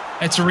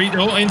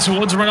 Eterito in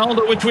towards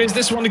Ronaldo. Which way is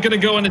this one going to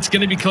go? And it's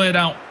going to be cleared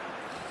out.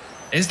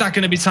 Is that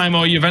going to be time,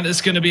 or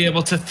Juventus going to be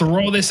able to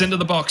throw this into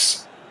the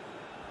box?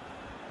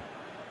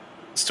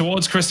 It's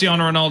towards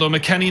Cristiano Ronaldo.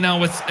 McKennie now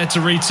with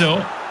Eterito.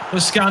 Lo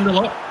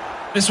Scandalo.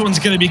 This one's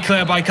going to be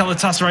cleared by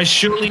Galatasaray.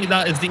 Surely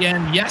that is the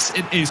end. Yes,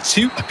 it is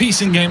 2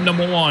 apiece in game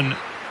number 1.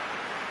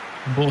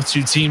 Both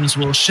 2 teams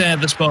will share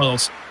the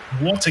spoils.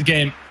 What a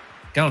game.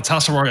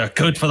 Galatasaray are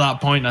good for that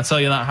point, I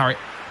tell you that, Harry.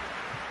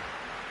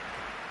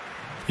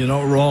 You're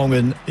not wrong,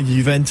 and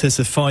Juventus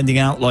are finding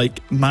out,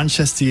 like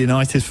Manchester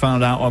United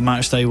found out on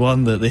match day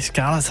 1, that this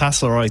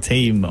Galatasaray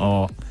team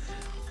are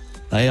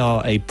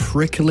a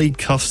prickly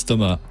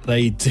customer.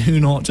 They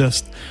do not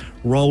just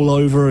roll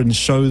over and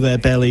show their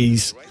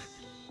bellies.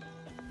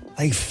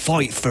 They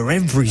fight for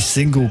every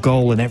single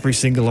goal and every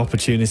single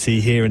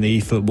opportunity here in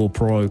the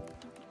eFootball.Pro.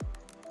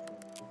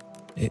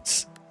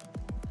 It's,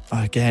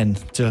 again,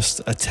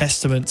 just a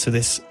testament to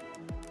this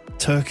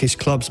Turkish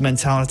club's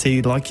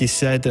mentality. Like you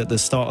said at the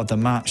start of the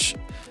match,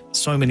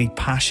 so many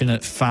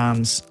passionate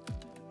fans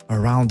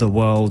around the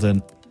world,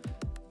 and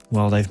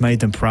well, they've made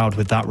them proud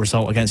with that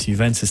result against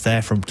Juventus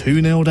there, from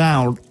 2-0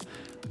 down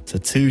to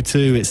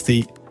 2-2. It's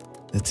the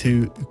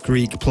two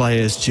Greek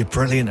players,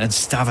 Brilliant and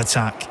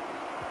Stavatak,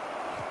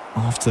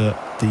 after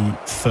the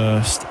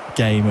first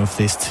game of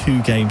this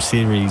 2-game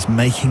series,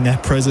 making their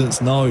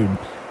presence known.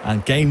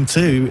 And game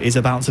 2 is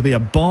about to be a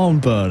barn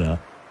burner.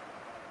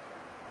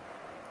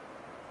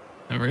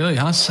 It really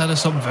has set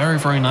us up very,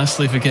 very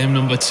nicely for game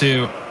number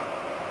 2.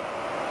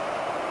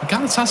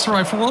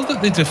 Galatasaray, for all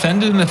that they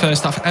defended in the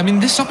first half, I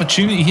mean, this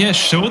opportunity here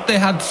showed they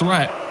had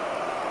threat.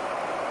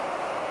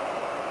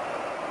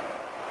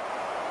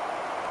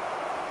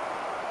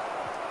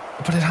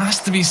 But it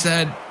has to be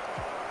said,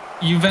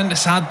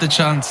 Juventus had the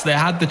chance. They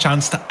had the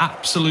chance to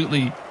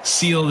absolutely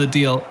seal the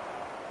deal.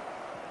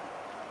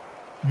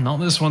 Not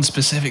this one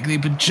specifically,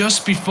 but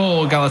just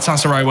before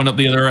Galatasaray went up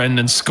the other end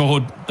and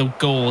scored the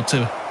goal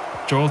to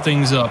draw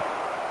things up.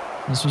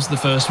 This was the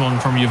first one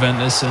from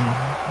Juventus, and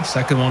the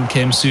second one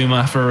came soon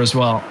after as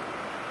well.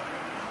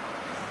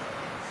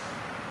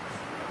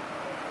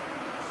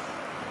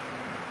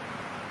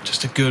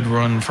 Just a good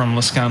run from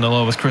La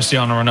Scandalo with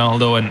Cristiano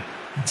Ronaldo, and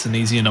it's an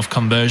easy enough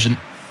conversion.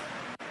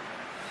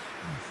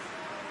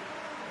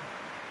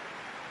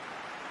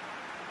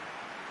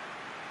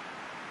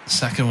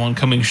 Second one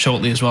coming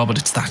shortly as well, but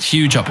it's that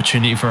huge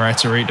opportunity for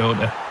Eterito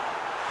to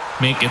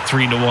make it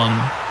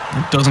 3-1.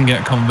 It doesn't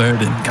get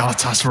converted.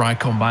 Galatasaray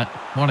come back.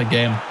 What a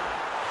game.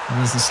 And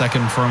there's the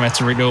second from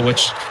Eterito,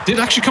 which did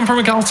actually come from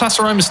a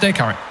Galatasaray mistake,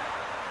 Harry.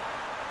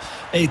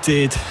 It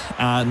did,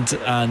 and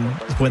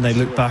when they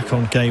look back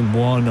on game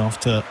 1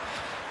 after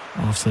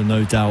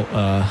no doubt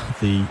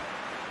the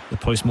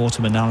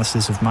post-mortem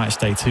analysis of match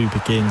day 2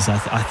 begins,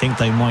 I think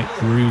they might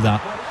rue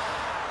that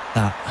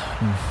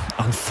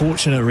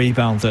unfortunate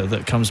rebound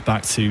that comes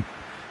back to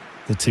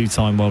the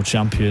 2-time world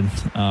champion.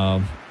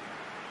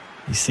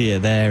 You see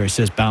it there, it's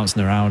just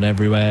bouncing around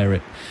everywhere.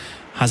 It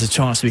has a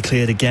chance to be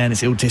cleared again.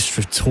 It's Il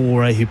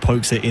Distruttore who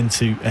pokes it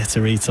into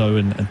Eterito,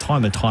 and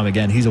time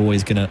again, he's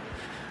always going to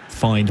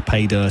find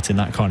pay dirt in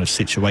that kind of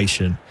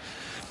situation.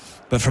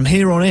 But from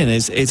here on in,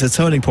 it's a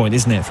turning point,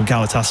 isn't it, from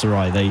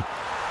Galatasaray? They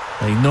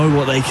know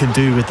what they can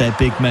do with their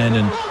big men,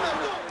 and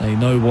they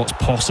know what's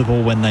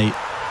possible when they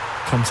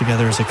come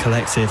together as a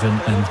collective,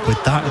 and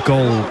with that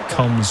goal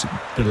comes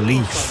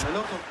belief,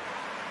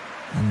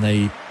 and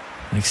they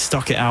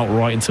stuck it out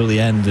right until the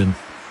end. And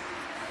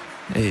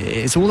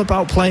it's all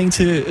about playing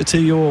to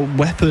your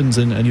weapons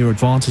and your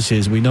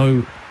advantages. We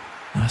know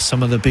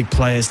some of the big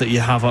players that you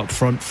have up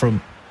front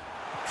from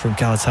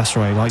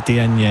Galatasaray, like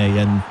Diagne,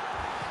 and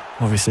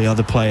obviously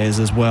other players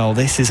as well.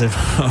 This is a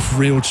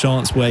real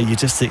chance where you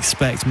just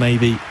expect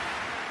maybe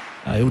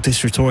Il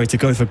Distruttore to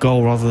go for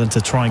goal rather than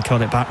to try and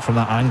cut it back from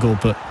that angle.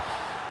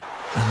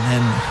 And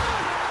then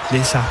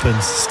this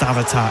happens,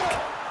 Stavatak,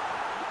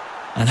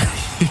 and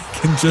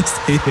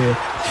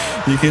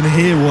you can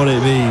hear what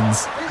it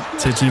means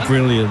to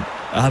Brilliant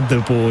and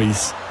the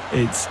boys.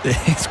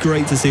 It's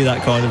great to see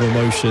that kind of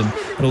emotion.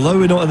 And although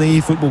we're not in the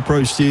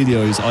eFootball.Pro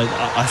studios,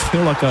 I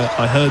feel like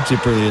I heard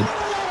Brilliant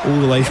all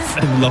the way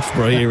from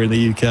Loughborough here in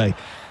the UK.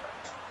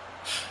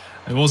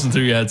 It wasn't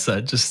through your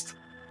headset, just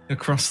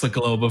across the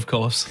globe, of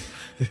course.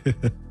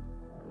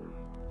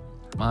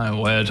 My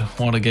word,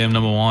 what a game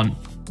number 1.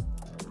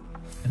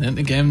 And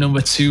into game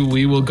number 2,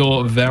 we will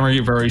go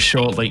very, very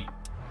shortly.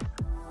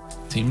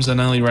 Teams are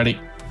nearly ready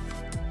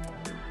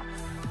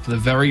for the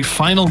very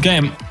final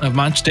game of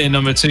match day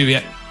number 2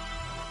 yet.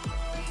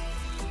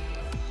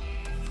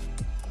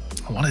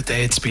 What a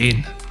day it's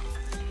been.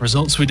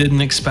 Results we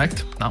didn't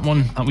expect. That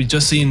one that we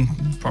just seen,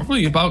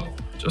 probably about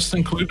just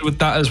included with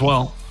that as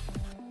well.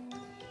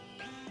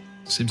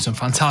 Seen some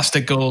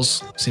fantastic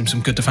goals, seen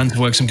some good defensive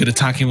work, some good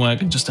attacking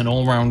work, and just an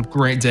all-round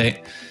great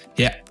day.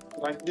 Yeah.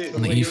 Like this.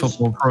 On the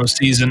eFootball.Pro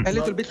season. A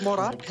little bit more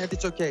up, and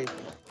it's okay.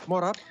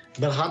 More up.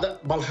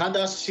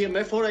 Balhada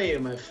CMF or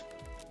AMF?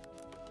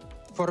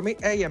 For me,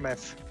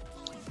 AMF.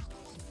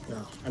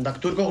 Yeah. And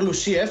Aktürkoğlu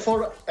CF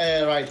or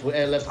left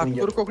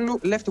winger? Aktürkoğlu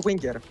left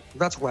winger.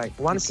 That's why.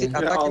 One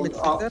attacking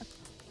midfielder.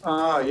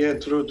 Yeah,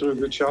 true.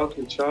 Good shout.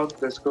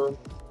 Let's go.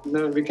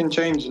 No, we can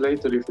change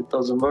later if it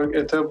doesn't work.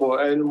 Etebo,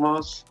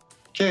 Elmas.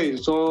 Okay,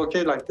 so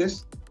like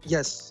this?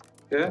 Yes.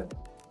 Yeah?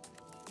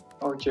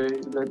 Okay,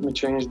 let me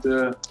change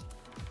the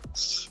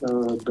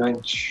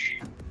bench.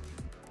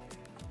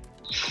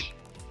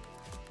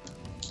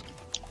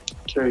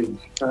 Okay,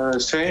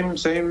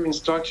 same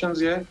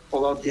instructions, yeah?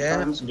 All out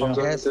defense,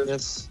 conservative.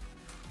 Yes.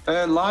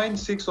 Line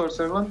 6 or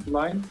 7?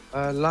 Line?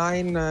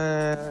 Line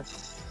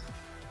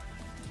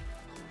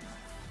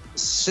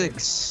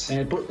 6.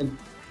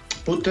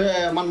 Put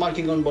man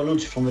marking on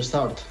Bonucci from the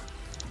start.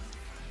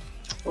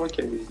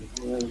 Okay,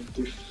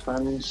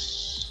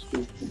 defense.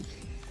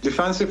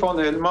 Defensive on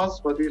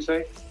Elmas, what do you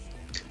say?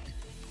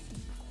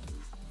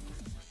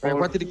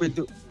 What did we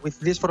do with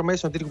this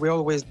formation? Did we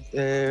always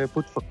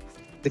put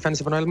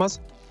defensive on Elmas?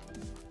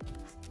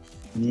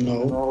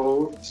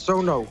 No.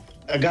 So no.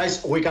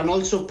 Guys, we can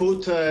also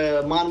put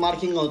man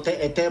marking on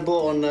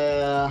Tebo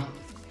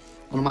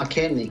on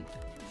McKennie.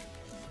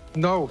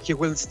 No, he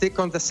will stick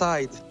on the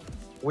side.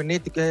 We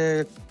need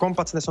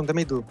compactness on the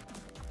middle.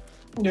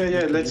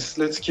 Yeah.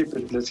 Let's keep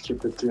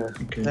it. Yeah.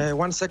 Okay.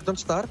 1 sec, don't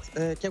start.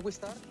 Can we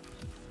start?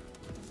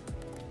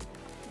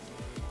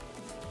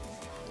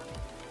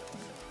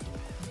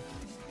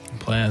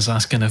 Players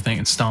asking if they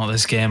can start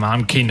this game.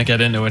 I'm keen to get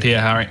into it here,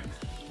 Harry.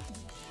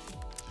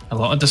 A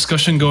lot of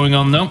discussion going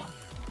on though.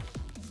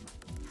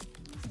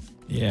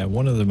 Yeah,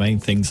 one of the main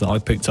things that I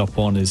picked up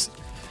on is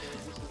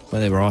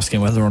where they were asking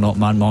whether or not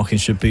man marking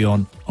should be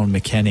on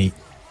McKennie.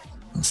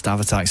 And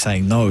Stavatak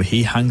saying, no,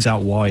 he hangs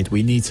out wide.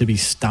 We need to be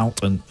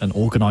stout and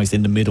organised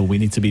in the middle. We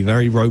need to be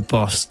very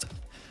robust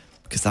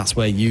because that's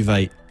where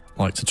Juve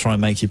like to try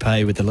and make you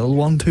pay with the little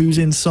 1-2s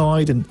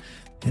inside and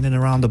in and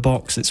around the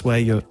box. It's where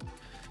you're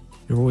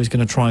always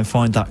going to try and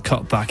find that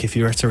cutback if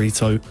you're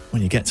Eterito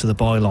when you get to the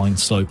byline.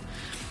 So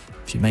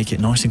if you make it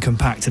nice and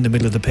compact in the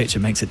middle of the pitch, it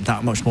makes it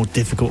that much more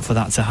difficult for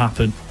that to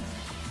happen.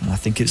 And I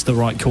think it's the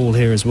right call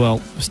here as well.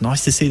 It's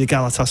nice to see the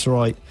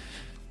Galatasaray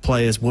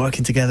players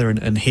working together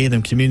and hear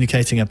them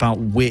communicating about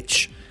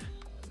which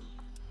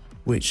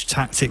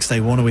tactics they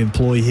want to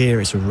employ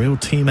here. It's a real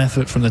team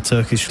effort from the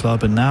Turkish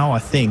club, and now I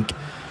think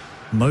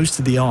most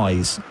of the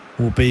eyes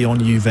will be on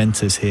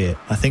Juventus here.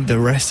 I think the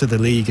rest of the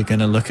league are going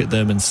to look at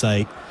them and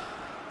say,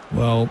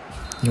 well,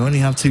 you only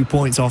have 2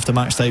 points after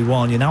match day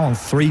 1. You're now on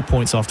 3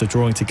 points after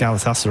drawing to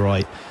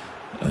Galatasaray.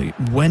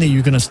 When are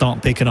you going to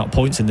start picking up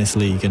points in this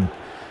league? And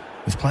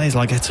with players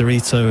like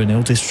Eterito and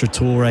Ildis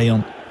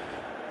Traore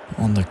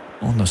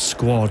on the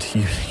squad,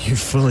 you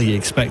fully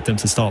expect them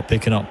to start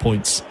picking up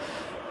points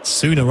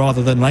sooner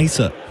rather than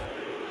later.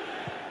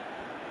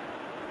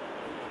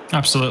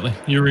 Absolutely,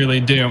 you really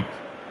do.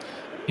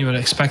 You would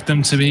expect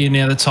them to be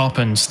near the top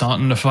and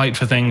starting to fight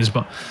for things,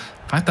 but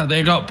the fact that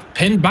they got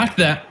pinned back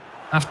there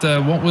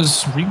after what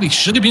was really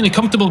should have been a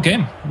comfortable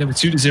game. They were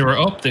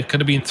 2-0 up. They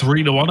could have been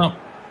 3-1 up.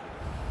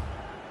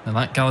 And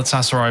that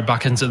Galatasaray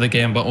back into the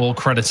game, but all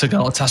credit to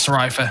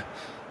Galatasaray for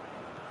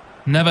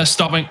never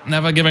stopping,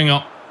 never giving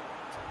up.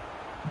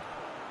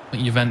 But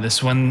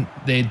Juventus, when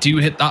they do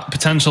hit that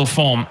potential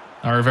form,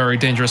 are a very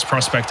dangerous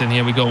prospect. And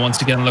here we go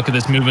once again. Look at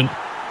this movement.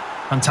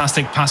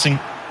 Fantastic passing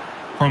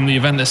from the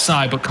Juventus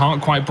side, but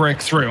can't quite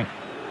break through.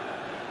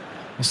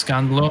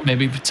 Scandalo,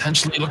 maybe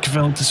potentially looking for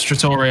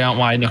Stratori out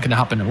wide. Not going to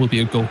happen. It will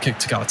be a goal kick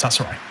to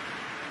Galatasaray.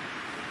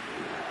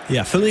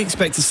 Yeah, fully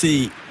expect to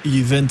see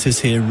Juventus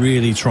here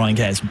really try and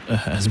get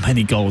as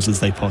many goals as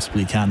they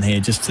possibly can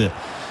here, just to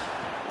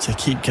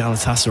keep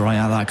Galatasaray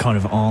at that kind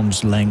of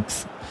arm's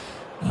length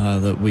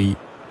that we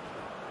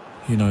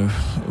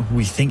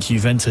think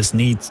Juventus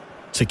needs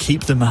to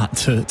keep them at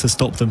to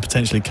stop them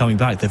potentially coming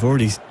back. They've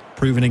already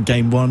proven in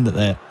game 1 that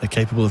they're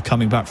capable of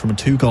coming back from a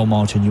 2-goal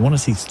margin. You want to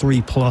see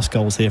 3+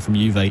 goals here from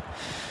Juve.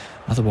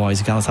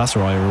 Otherwise,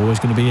 Galatasaray are always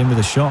going to be in with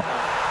a shot.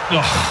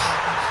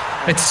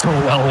 Oh, it's so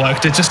well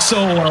worked. It's just so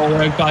well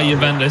worked by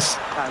Juventus.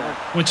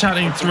 We're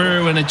chatting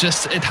through and it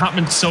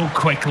happened so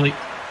quickly.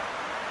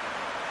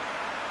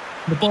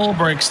 The ball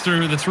breaks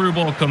through, the through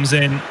ball comes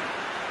in,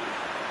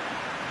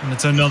 and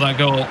it's another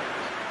goal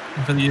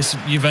for the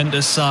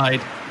Juventus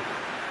side.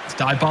 It's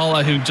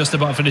Dybala who just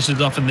about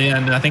finishes off in the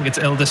end, and I think it's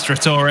Ildis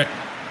Traore.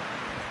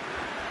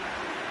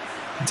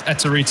 It's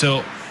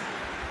Eterito.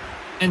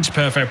 Inch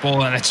perfect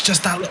ball, and it's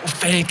just that little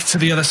fake to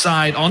the other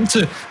side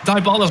onto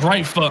Dybala's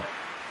right foot.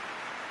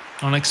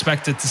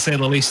 Unexpected to say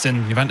the least,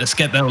 and Juventus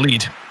get their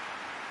lead.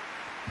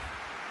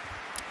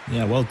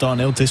 Yeah, well done,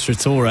 Ildis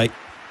Traore.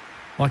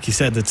 Like you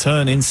said, the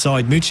turn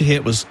inside.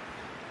 Muchahit was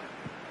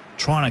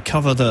trying to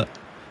cover the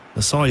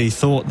side he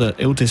thought that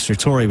Ildis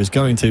Traore was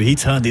going to. He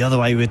turned the other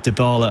way with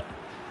Dybala,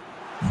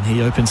 and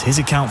he opens his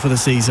account for the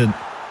season.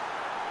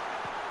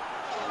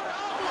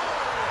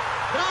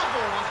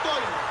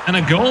 And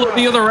a goal at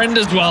the other end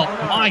as well.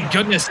 My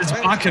goodness, it's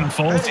back and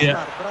forth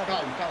here.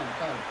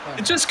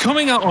 It's just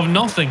coming out of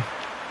nothing.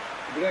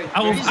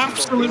 Out of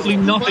absolutely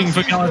nothing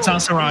for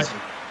Galatasaray.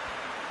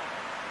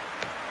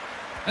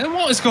 And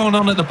what is going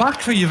on at the back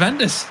for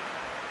Juventus?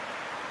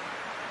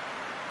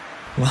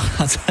 Well,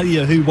 I'll tell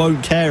you who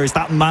won't care is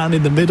that man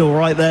in the middle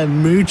right there,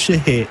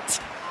 Muchahit.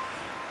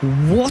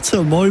 What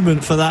a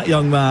moment for that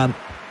young man.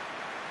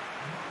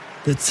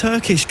 The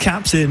Turkish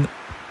captain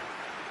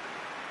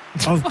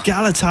of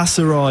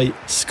Galatasaray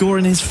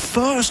scoring his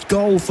first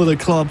goal for the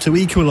club to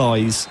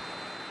equalise.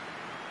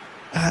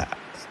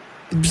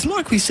 It was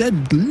like we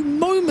said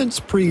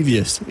moments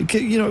previous.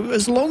 You know,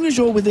 as long as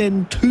you're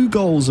within 2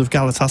 goals of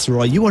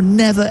Galatasaray, you are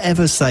never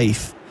ever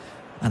safe.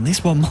 And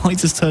this one might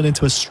just turn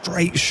into a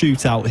straight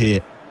shootout here.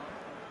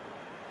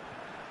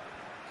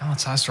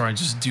 Galatasaray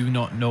just do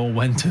not know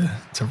when to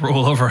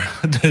roll over.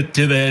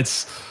 Do they?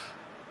 It's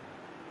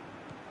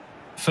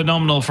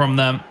phenomenal from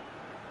them.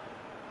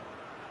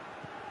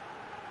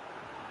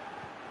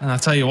 And I'll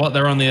tell you what,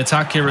 they're on the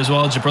attack here as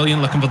well.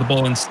 Brilliant looking for the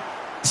ball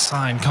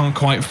inside. Can't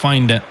quite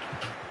find it.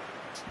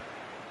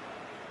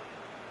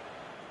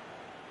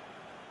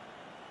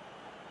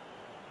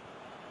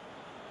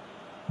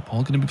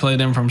 Ball going to be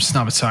played in from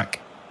snap attack.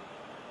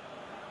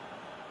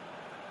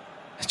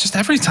 It's just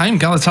every time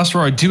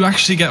Galatasaray do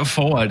actually get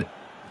forward,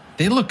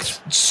 they look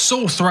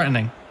so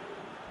threatening.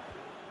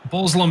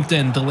 Ball's lumped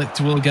in.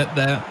 Delict will get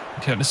there,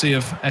 courtesy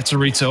of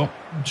Etorito.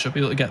 Should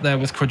be able to get there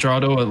with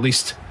Quadrado, at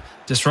least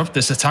disrupt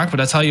this attack.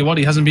 But I tell you what,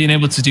 he hasn't been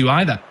able to do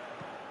either.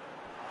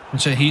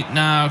 Which he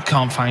now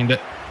can't find it.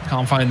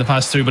 Can't find the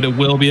pass through, but it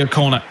will be a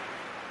corner.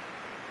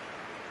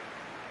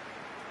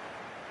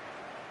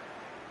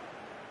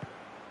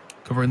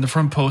 Cover in the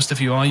front post if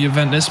you are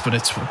Juventus, but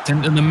it's whipped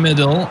into the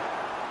middle.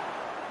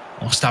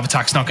 Oh, stab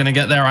attack's not going to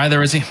get there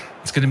either, is he?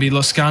 It's going to be Lo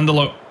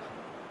Scandalo.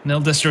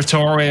 Nil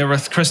Distrattore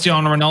with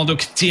Cristiano Ronaldo.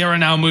 Khedira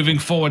now moving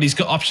forward. He's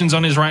got options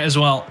on his right as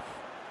well.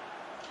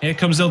 Here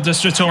comes Nil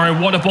Distrattore.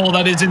 What a ball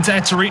that is into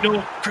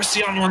Etorito.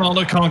 Cristiano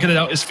Ronaldo can't get it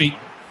out his feet.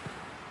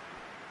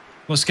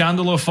 Lo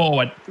Scandalo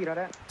forward.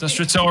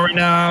 Distrattore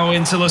now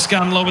into Lo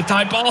Scandalo with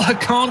tight ball.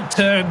 Can't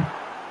turn.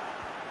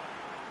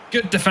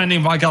 Good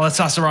defending by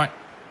Galatasaray.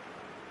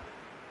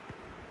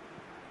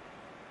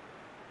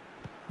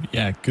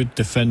 Yeah, good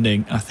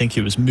defending. I think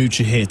it was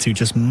Mujahid who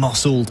just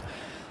muscled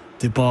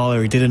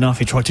Dybala. He did enough.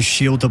 He tried to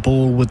shield the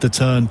ball with the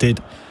turn, did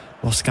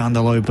Lo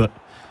Scandalo, but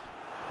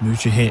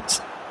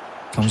Mujahid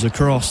comes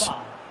across.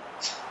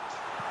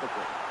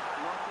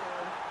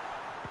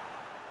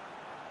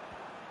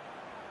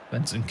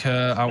 Benson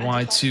Kerr out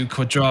wide to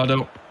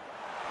Quadrado.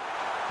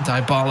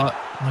 Dybala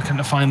looking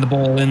to find the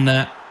ball in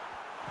there.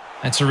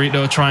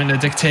 Etorito trying to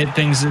dictate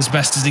things as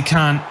best as he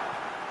can.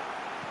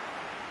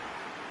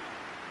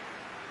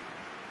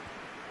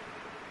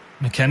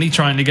 McKennie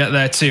trying to get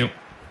there too.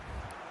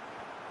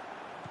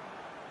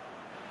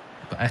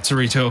 But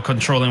Etorito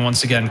controlling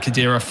once again.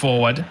 Khedira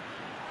forward.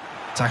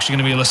 It's actually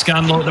going to be Lo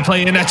Scandalo to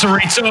play in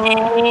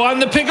Etorito. And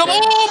the pick up.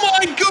 Oh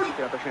my god!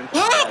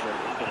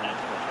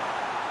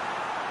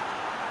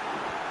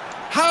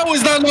 How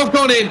is that not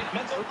gone in?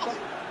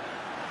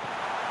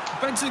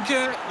 Benson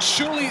Kerr,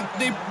 surely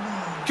they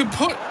could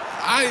put...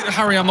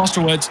 Harry, I'm lost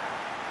for words.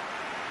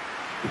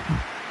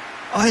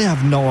 I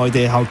have no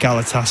idea how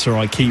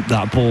Galatasaray keep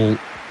that ball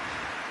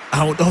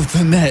out of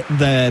the net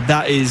there.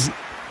 That is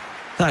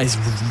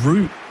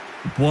route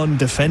one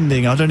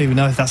defending. I don't even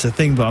know if that's a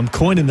thing, but I'm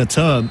coining the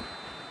term.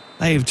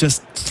 They've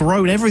just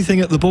thrown everything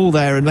at the ball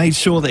there and made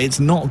sure that it's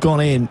not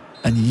gone in.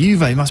 And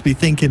Juve must be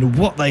thinking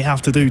what they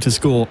have to do to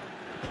score.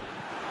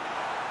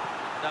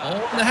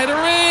 Oh, the header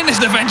in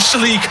is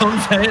eventually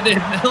converted.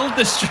 Nil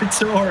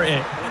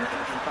Distrattore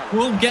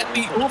will get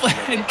the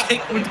overhead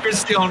kick with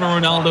Cristiano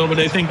Ronaldo, but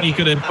I think he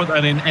could have put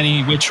that in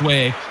any which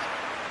way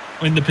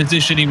in the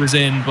position he was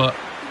in. But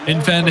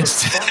in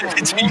fairness to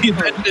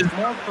Juventus,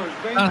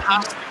 that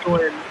has to go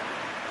in.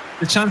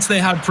 The chance they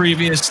had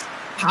previous,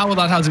 how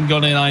that hasn't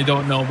gone in, I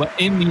don't know. But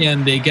in the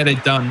end, they get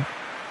it done.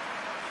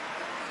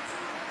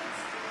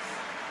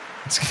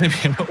 It's going to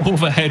be an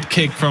overhead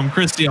kick from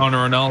Cristiano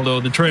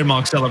Ronaldo. The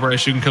trademark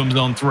celebration comes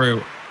on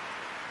through.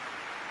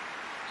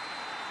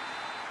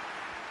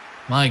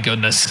 My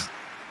goodness.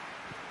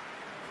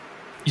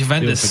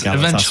 Juventus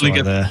eventually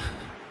get there.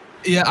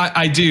 Yeah,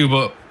 I do,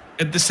 but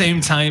at the same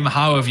time,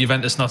 how have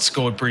Juventus not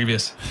scored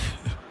previous?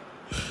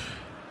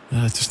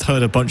 I just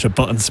heard a bunch of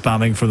button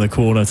spamming from the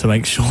corner to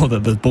make sure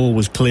that the ball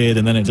was cleared,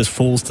 and then it just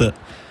falls to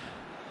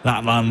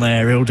that man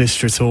there, Il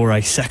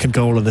Distrattore. Second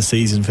goal of the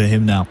season for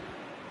him now.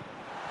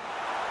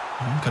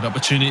 Good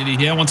opportunity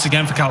here once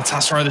again for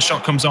Galatasaray. The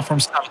shot comes off from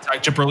snap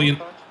attack.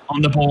 Brilliant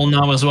on the ball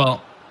now as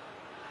well.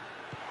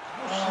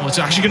 Oh, it's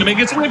actually going to make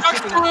its way back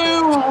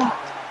through.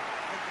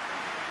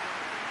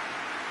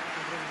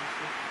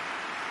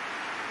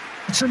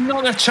 It's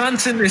another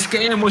chance in this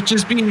game, which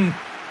has been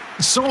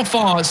so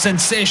far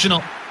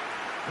sensational.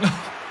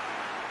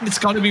 It's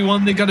got to be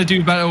one they got to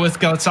do better with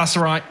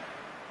Galatasaray.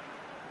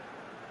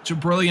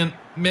 Brilliant.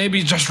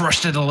 Maybe just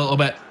rushed it a little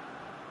bit.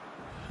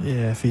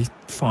 Yeah, if he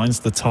finds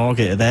the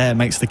target there,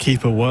 makes the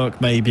keeper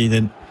work maybe,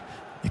 then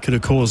it could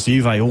have caused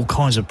Juve all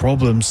kinds of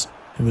problems.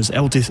 It was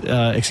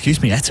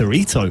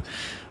Etorito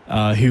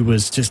who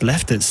was just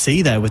left at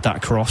sea there with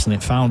that cross, and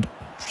it found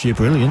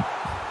Brilliant.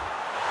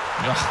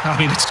 I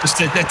mean,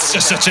 it's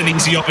just such an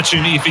easy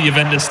opportunity for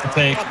Juventus to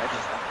take.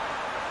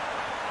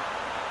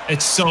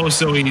 It's so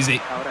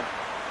easy.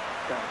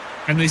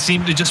 And they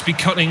seem to just be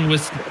cutting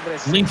with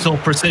lethal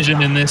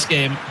precision in this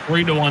game.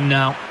 3-1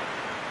 now.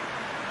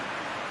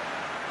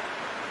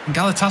 And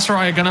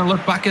Galatasaray are going to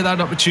look back at that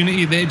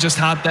opportunity they just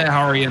had there,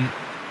 Harry, and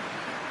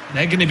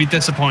they're going to be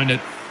disappointed.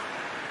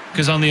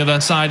 Because on the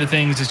other side of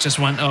things, it just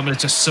went up, and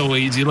it's just so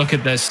easy. Look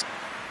at this.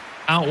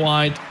 Out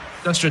wide,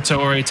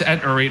 Distrattore to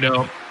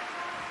Etorito.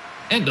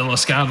 Into Lo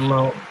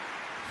Scandalo.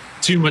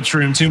 Too much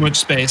room, too much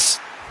space.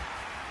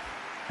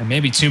 And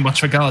maybe too much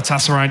for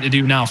Galatasaray to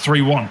do now.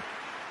 3-1.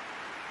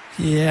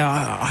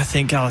 Yeah, I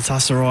think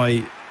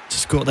Galatasaray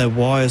just got their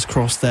wires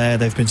crossed there.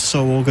 They've been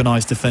so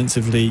organised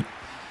defensively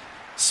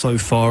so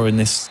far in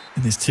this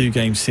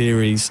two-game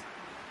series.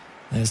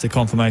 There's the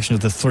confirmation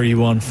of the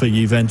 3-1 for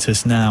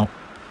Juventus now.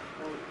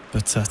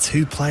 But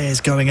two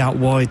players going out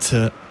wide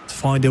to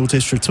find Il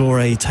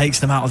Distruttore. He takes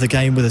them out of the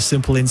game with a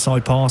simple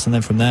inside pass, and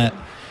then from there,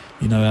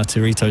 you know,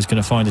 Arturito's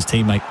going to find his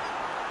teammate.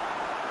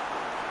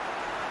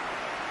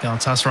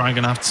 Galatasaray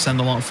going to have to send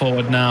a lot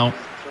forward now.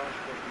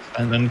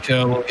 And then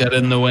Kerr will get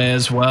in the way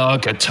as well.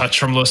 Good touch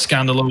from Lo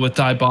Scandalo with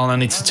Dybala.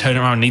 Needs to turn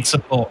around, needs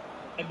support.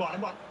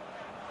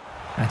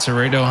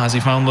 Arturito, has he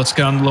found Lo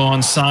Scandalo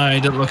on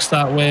side? It looks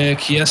that way.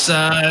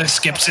 Chiesa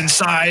skips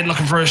inside,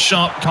 looking for a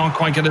shot. Can't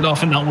quite get it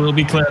off, and that will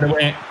be cleared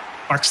away.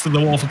 Backs to the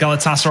wall for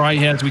Galatasaray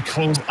here as we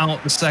close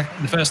out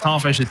the first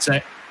half, I should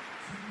say.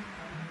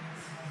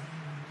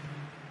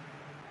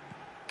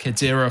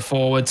 Khedira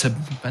forward to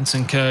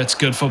Benson Kurtz.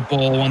 Good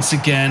football once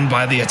again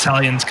by the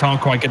Italians.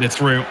 Can't quite get it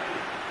through.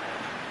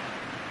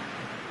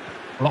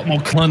 A lot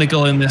more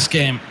clinical in this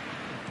game.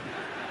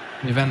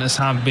 Juventus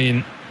have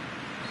been.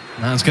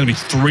 Now it's going to be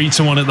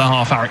 3-1 at the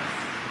half, Harry.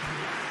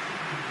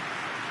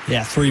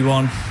 Yeah,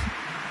 3-1.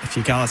 If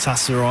you're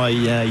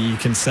Galatasaray, you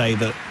can say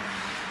that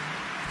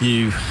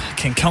you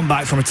can come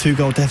back from a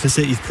 2-goal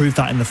deficit. You've proved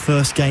that in the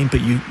first game, but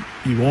you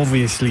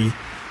obviously,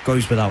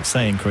 goes without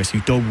saying, Chris,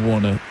 you don't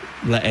want to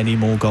let any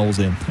more goals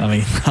in. I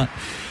mean,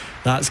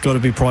 that's got to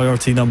be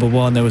priority number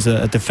one. There was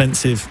a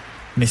defensive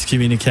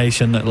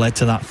miscommunication that led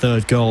to that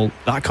third goal.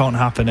 That can't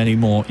happen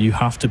anymore. You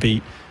have to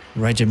be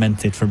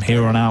regimented from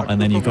here on out,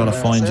 and then you've got to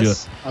find your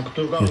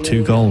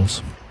 2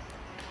 goals.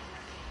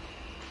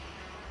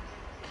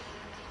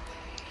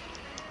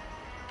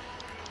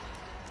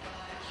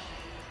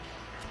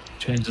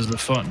 Changes the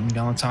foot, and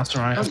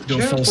Galatasaray have to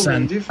go full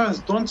send. Defense,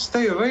 don't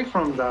stay away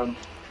from them.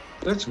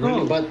 Let's go.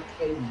 Really bad,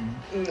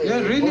 yeah,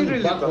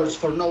 really backwards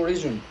for no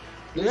reason.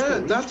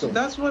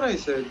 That's what I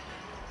said.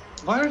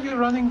 Why are you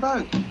running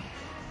back?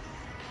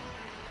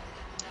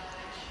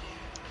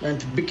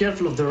 And be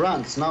careful of the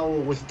runs. Now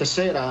with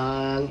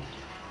Teixeira,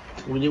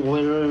 we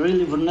were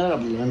really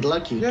vulnerable and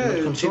lucky. Yeah,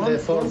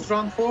 don't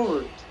run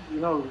forward. You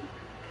know,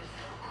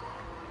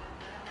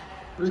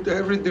 with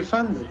every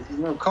defender. You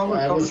know, cover.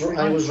 I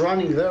was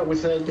running there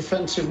with a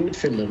defensive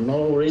midfielder.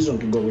 No reason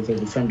to go with a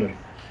defender.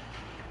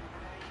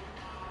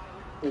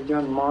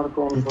 Again,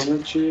 Marco and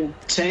Bonucci.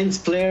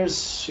 Change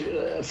players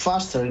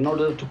faster in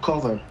order to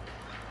cover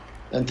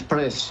and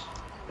press.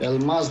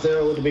 Elmas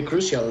there would be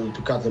crucial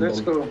to cut the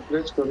ball.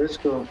 Let's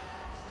go.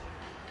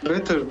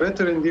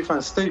 Better in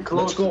defense. Stay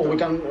close. Let's go.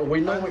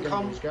 We know we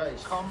can do this,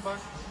 guys. Come back.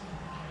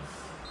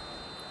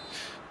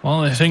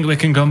 Well, I think they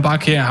can come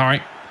back here,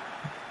 Harry.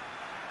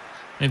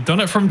 They've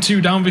done it from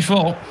 2 down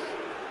before.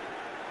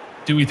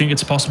 Do we think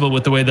it's possible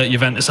with the way that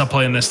Juventus are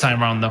playing this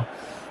time around, though?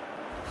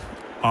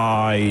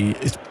 I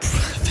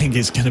think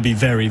it's going to be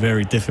very,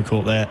 very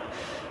difficult. Their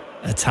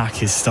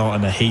attack is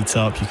starting to heat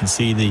up. You can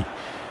see the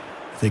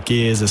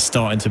gears are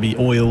starting to be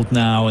oiled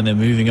now, and they're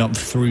moving up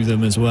through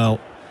them as well.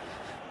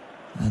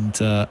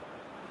 And,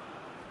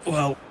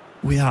 well,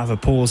 we have a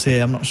pause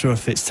here. I'm not sure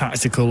if it's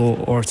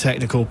tactical or a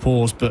technical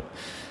pause, but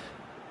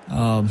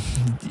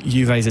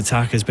Juve's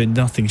attack has been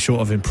nothing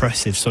short of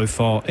impressive so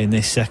far in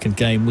this second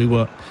game. We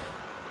were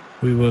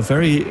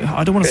very,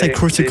 I don't want to say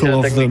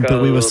critical of them,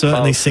 but we were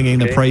certainly singing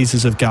the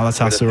praises of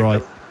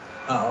Galatasaray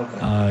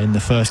in the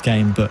first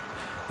game. But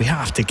we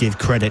have to give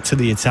credit to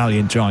the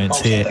Italian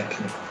giants here.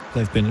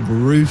 They've been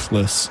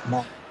ruthless,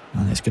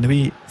 and it's going to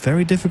be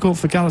very difficult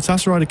for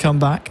Galatasaray to come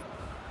back.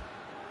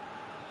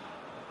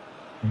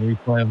 A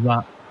replay of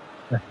that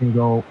second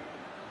goal.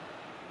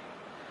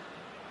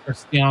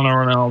 Cristiano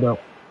Ronaldo.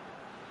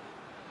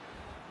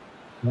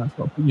 And that's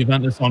what put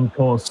Juventus on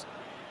course.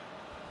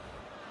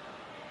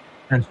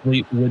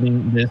 Potentially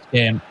winning this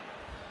game.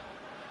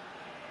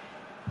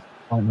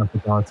 Fighting up the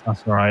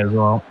Galatasaray as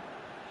well.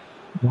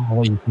 Not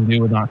all you can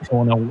do with that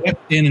corner.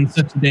 Whipped in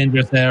such a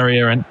dangerous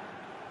area, and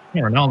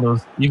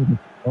Ronaldo's even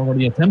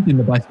already attempting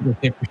the bicycle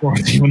kick before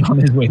it's even on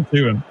his way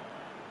to him.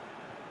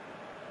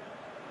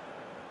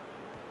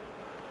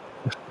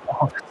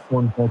 Oh, that's so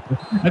unfortunate.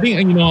 I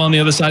think, on the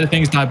other side of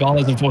things,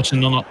 Dybala is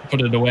unfortunate not to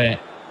put it away.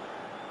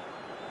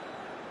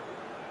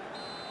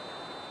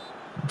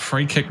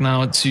 Free kick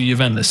now to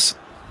Juventus.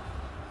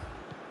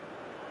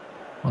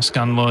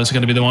 Scandalo is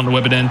going to be the one to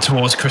whip it in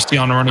towards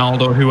Cristiano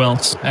Ronaldo. Who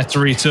else?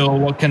 Etorito,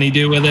 what can he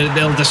do with it?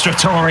 Il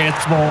Distruttore,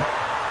 it's ball.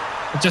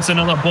 Just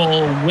another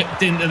ball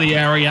whipped into the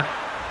area.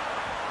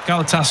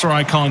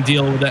 Galatasaray can't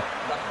deal with it.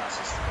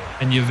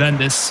 And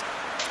Juventus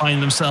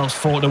find themselves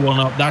 4-1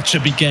 up. That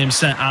should be game,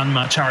 set and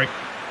match, Harry.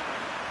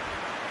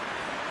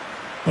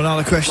 Well, now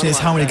the question is,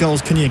 how many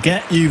goals can you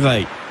get,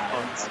 Juve?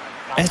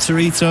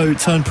 Etorito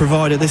turned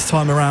provider this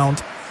time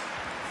around.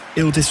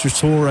 Il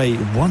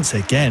Distruttore, once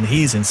again,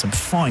 he's in some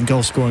fine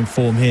goal-scoring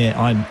form here.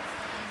 I'm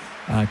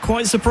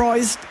quite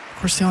surprised.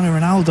 Cristiano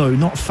Ronaldo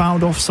not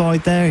fouled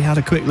offside there. He had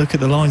a quick look at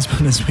the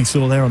linesman, as we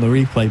saw there on the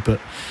replay, but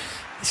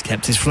he's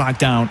kept his flag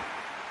down,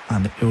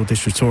 and Il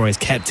Distruttore has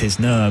kept his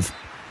nerve.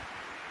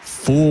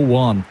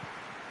 4-1,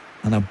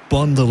 and a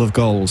bundle of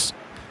goals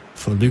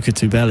for Luca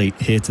Tubelli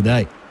here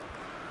today.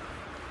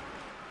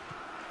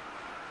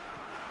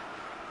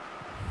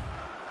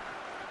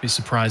 Be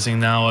surprising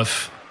now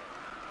if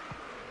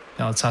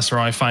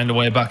Galatasaray find a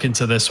way back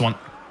into this one.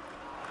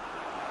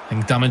 I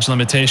think damage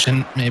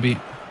limitation maybe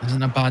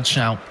isn't a bad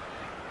shout.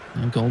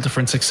 And goal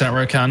difference,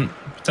 etc. can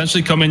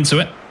potentially come into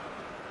it.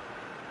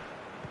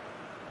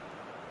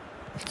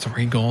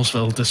 3 goals for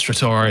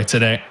Distratore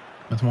today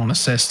with 1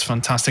 assist.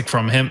 Fantastic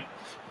from him.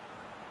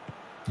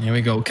 Here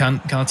we go. Can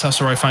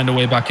Galatasaray find a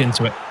way back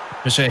into it?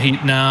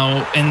 Heat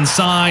now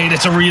inside.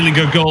 It's a really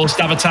good goal.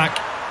 Stab attack.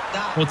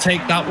 We'll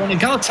take that one.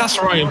 And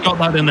Galatasaray have got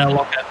that in their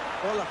locker.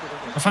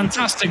 A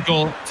fantastic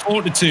goal.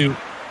 4-2. It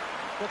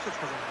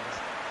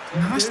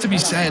has to be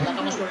said.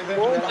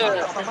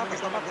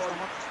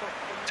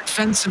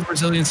 Defensive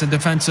resilience and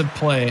defensive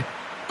play.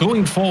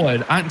 Going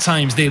forward, at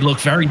times, they look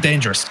very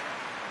dangerous.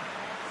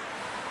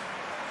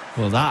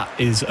 Well, that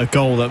is a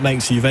goal that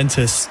makes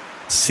Juventus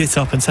sit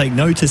up and take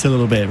notice a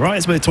little bit. Right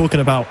as we're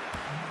talking about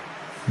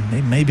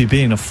maybe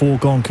being a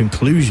foregone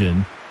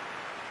conclusion,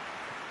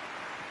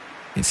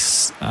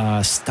 it's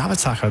stab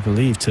attack, I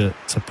believe, to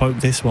poke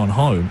this one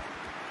home.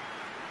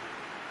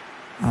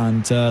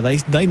 And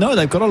they know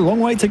they've got a long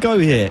way to go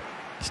here.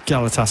 It's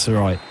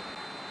Galatasaray.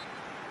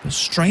 But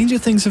stranger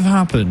things have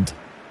happened.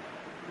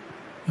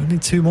 Only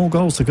 2 more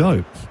goals to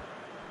go.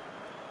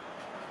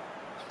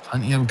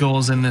 Plenty of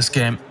goals in this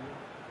game.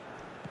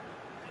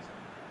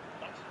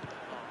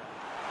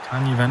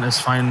 Can Juventus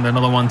find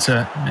another one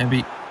to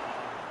maybe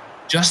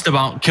just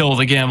about kill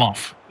the game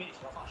off?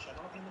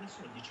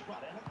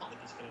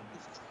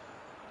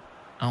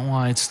 Out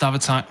wide, stab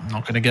attack.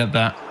 Not going to get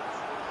that.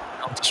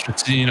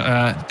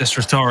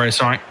 Distratore,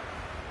 sorry.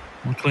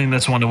 We'll clean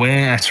this one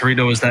away.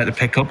 Torito was there to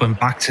pick up and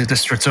back to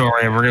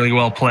Distratore. Really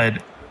well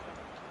played.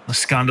 The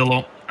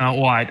Scandalo out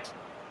wide.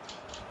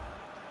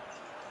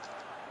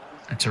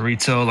 And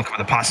Torito looking for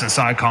the pass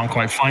inside, can't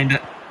quite find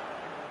it.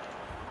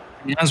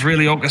 He has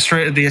really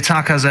orchestrated the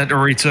attack as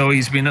Torito.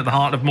 He's been at the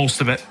heart of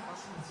most of it.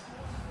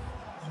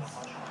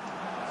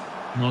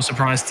 No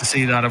surprise to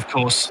see that, of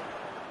course.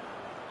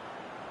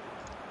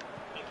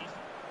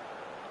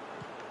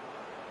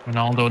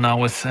 Ronaldo now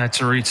with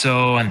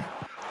Torito and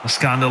the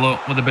Scandalo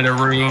with a bit of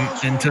room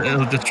into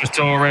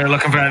Distratore,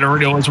 looking for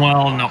Torito as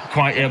well, not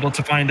quite able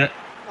to find it.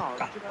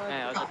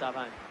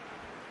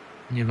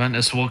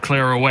 Juventus will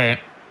clear away.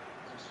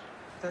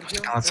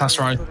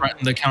 Galatasaray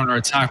threatened the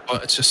counter-attack,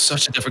 but it's just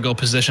such a difficult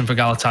position for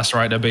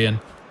Galatasaray to be in.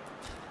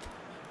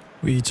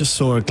 We just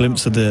saw a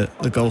glimpse of the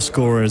goal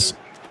scorers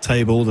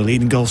table, the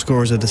leading goal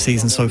scorers of the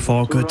season so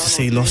far. Good to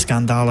see Lo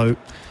Scandalo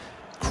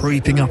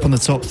creeping up on the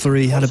top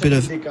 3. Had a bit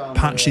of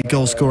patchy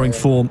goal scoring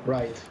form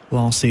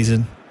last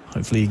season.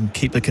 Hopefully he can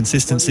keep the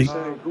consistency.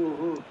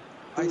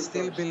 I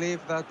still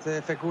believe that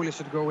Feghouli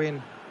should go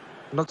in,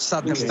 not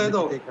suddenly.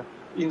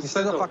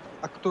 Instead of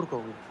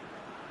Akturko.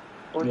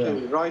 Okay,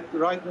 yeah.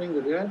 right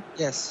winger, yeah?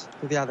 Yes,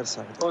 to the other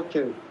side.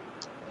 Okay.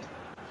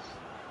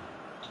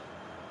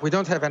 We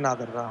don't have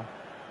another round.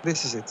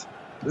 This is it.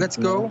 Let's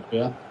go.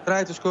 Yeah.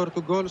 Try to score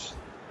 2 goals,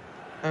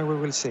 and we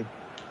will see.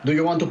 Do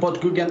you want to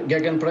put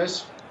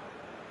Gegenpress?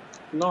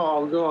 No,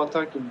 I'll go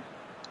attacking.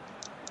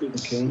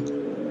 It's, okay.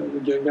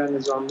 Gegen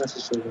is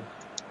unnecessary.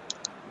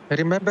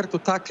 Remember to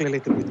tackle a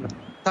little bit.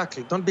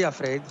 Tackle. Don't be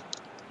afraid.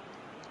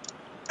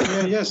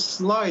 Yeah, yes,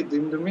 slide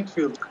in the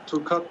midfield to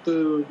cut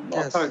the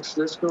attacks.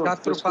 Let's go.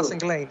 Cut through passing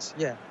lanes,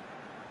 yeah.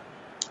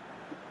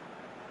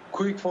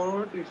 Quick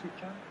forward if you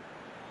can.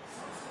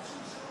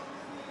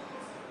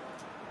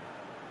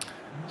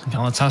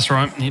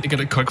 Galatasaray need to get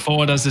it quick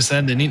forward, as they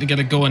said. They need to get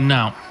it going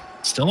now.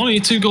 Still only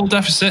a 2-goal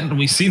deficit, and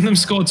we've seen them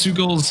score 2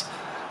 goals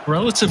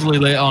relatively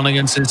late on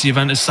against this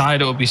Juventus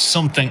side. It would be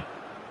something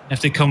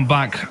if they come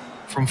back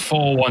from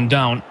 4-1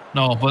 down.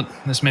 No, but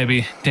this may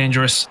be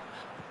dangerous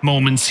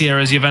moments here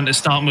as Juventus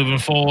start moving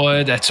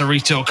forward.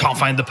 Torito can't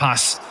find the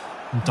pass.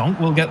 Donk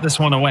will get this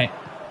one away.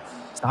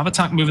 Stab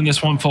attack moving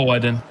this one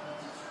forward, and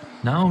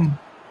now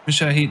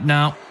Heat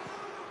now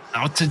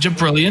out to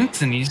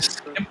Brilliant, and he's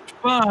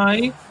skipped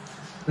by.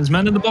 There's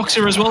men in the box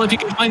here as well. If you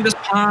can find this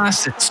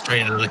pass, it's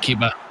straight to the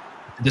keeper.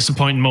 A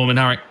disappointing moment,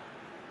 Harry.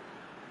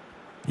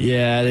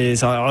 Yeah, it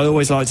is. I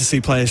always like to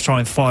see players try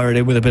and fire it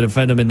in with a bit of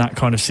venom in that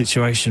kind of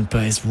situation,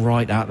 but it's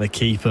right at the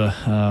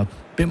keeper.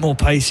 Bit more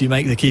pace, you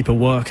make the keeper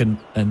work, and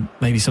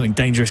maybe something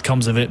dangerous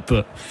comes of it.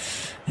 But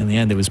in the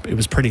end, it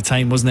was pretty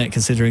tame, wasn't it,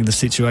 considering the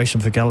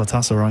situation for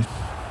Galatasaray?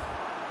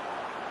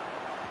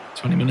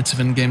 20 minutes of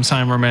in-game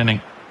time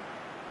remaining.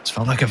 It's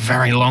felt like a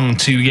very long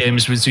 2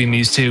 games between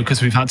these two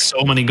because we've had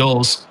so many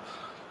goals.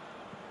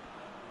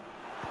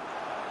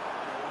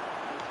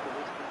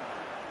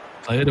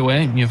 Play it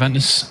away.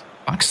 Juventus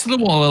backs to the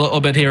wall a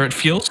little bit here. It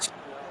feels.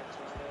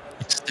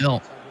 It's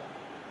still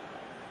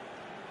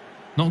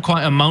not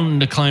quite a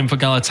mountain to climb for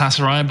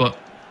Galatasaray, but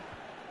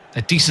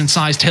a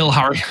decent-sized hill,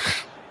 Harry.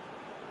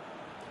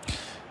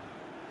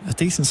 A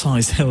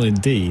decent-sized hill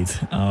indeed.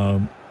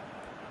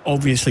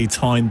 Obviously,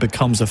 time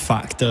becomes a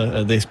factor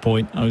at this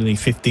point. Only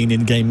 15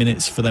 in-game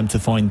minutes for them to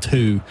find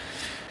 2.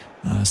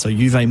 So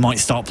Juve might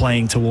start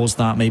playing towards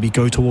that, maybe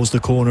go towards the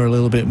corner a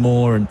little bit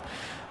more, and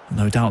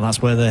no doubt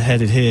that's where they're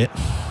headed here.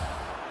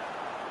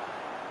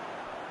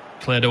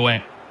 Played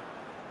away.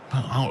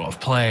 Out of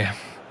play.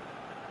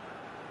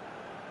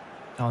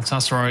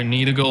 Galatasaray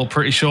need a goal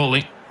pretty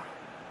shortly.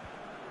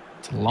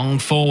 It's a long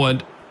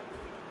forward.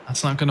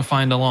 That's not going to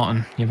find a lot,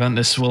 and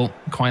Juventus will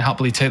quite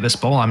happily take this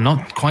ball. I'm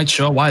not quite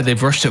sure why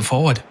they've rushed it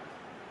forward.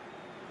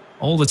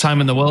 All the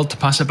time in the world to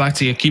pass it back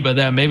to your keeper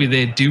there. Maybe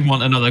they do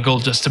want another goal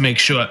just to make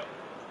sure.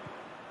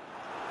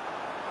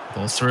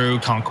 Ball through,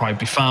 can't quite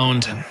be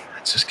found, and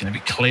it's just going to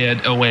be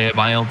cleared away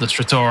by El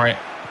Distratore.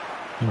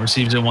 He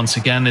receives it once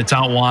again. It's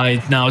out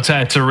wide now to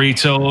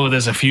Torito.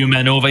 There's a few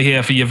men over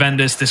here for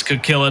Juventus. This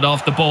could kill it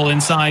off. The ball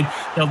inside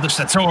El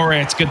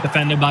Distratore. It's good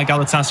defended by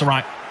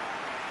Galatasaray.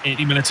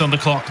 80 minutes on the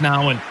clock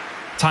now, and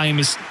time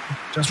is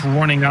just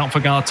running out for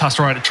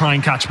Galatasaray to try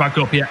and catch back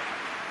up here.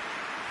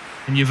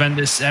 And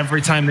Juventus,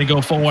 every time they go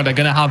forward, are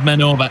going to have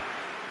men over.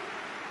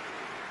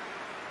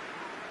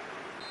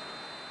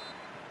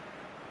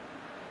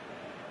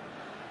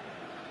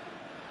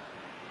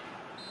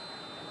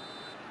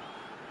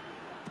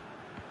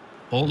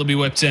 Ball to be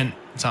whipped in.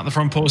 It's at the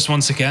front post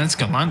once again. It's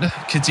got Landa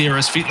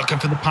Khedira's feet looking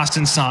for the pass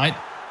inside.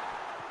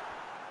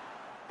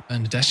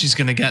 And Deshi's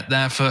going to get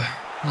there for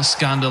a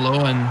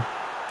scandalo, and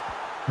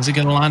is he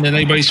going to land at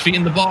anybody's feet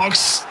in the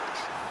box?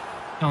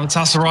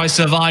 Galatasaray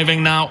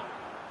surviving now.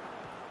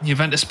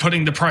 Juventus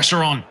putting the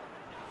pressure on.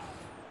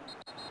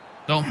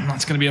 Oh,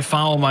 that's going to be a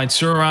foul by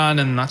Turan,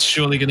 and that's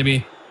surely going to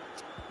be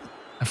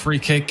a free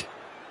kick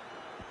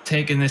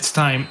taking its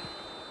time.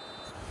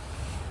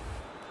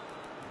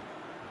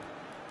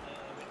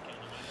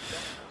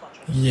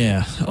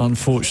 Yeah,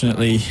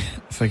 unfortunately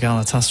for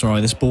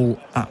Galatasaray, this ball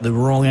at the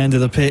wrong end of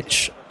the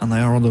pitch, and they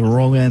are on the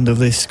wrong end of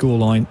this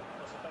scoreline.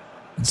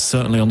 And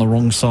certainly on the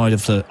wrong side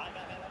of the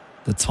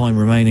time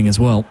remaining as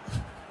well.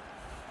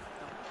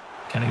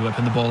 Kenny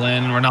whipping the ball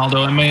in.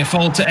 Ronaldo, and may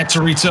fall to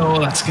Etorito.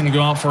 That's going to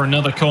go out for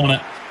another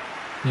corner.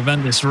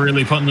 Juventus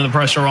really putting the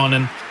pressure on,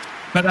 and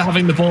better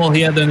having the ball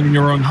here than in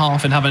your own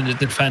half and having to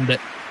defend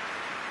it.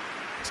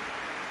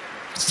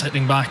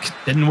 Sitting back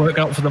didn't work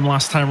out for them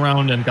last time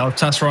round, and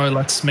Galatasaray,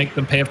 let's make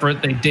them pay for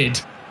it. They did.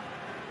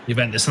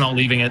 Juventus not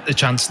leaving it the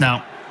chance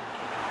now.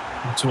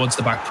 Towards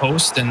the back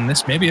post, and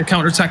this may be a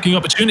counter-attacking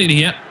opportunity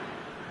here.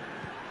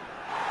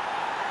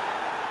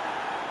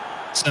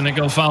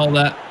 Senegal foul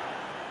there.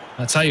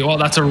 I tell you what,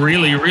 that's a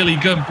really, really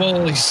good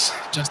ball. He's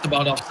just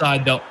about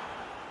offside though.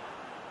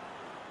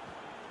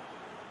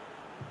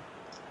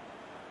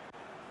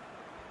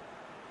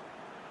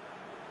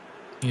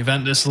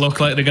 Juventus look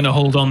like they're going to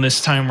hold on this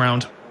time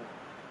round.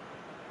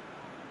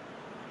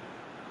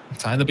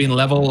 It's either been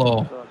level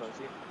or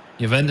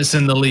Juventus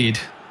in the lead.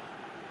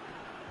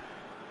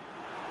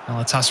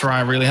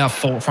 Galatasaray really have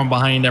fought from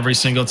behind every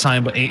single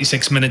time, but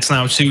 86 minutes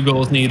now, 2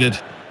 goals needed.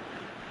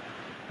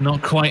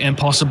 Not quite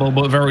impossible,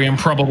 but very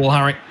improbable,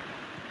 Harry.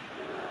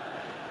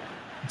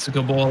 It's a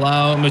good ball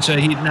out.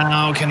 Mujahid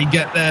now, can he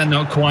get there?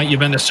 Not quite.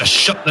 Juventus just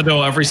shut the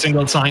door every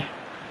single time.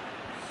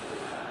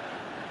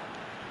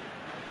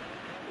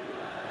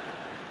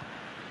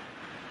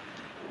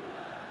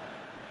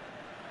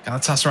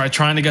 Galatasaray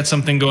trying to get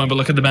something going, but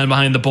look at the men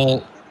behind the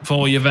ball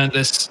for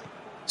Juventus.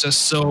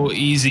 Just so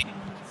easy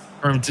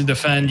for him to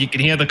defend. You can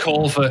hear the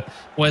call for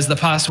where's the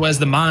pass, where's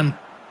the man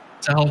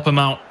to help him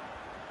out.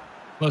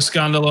 Lo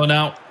Scandalo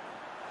now.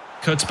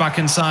 Cuts back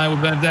inside with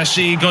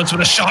Bendeshi. Goes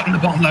with a shot in the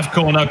bottom left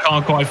corner.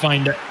 Can't quite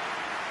find it.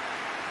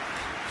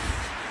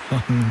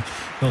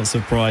 Not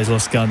surprised Lo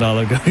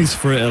Scandalo goes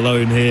for it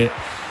alone here.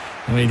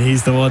 I mean,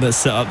 he's the one that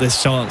set up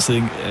this chance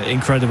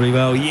incredibly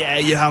well. Yeah,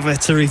 you have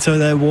Etorito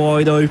there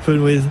wide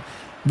open with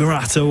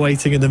Murata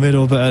waiting in the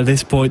middle, but at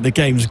this point the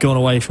game's gone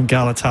away from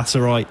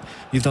Galatasaray.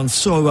 You've done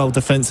so well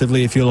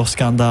defensively if you're Lo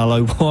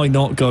Scandalo. Why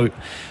not go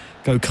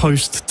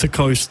coast to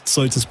coast,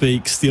 so to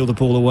speak, steal the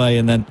ball away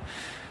and then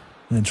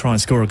try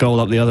and score a goal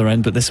up the other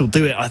end? But this will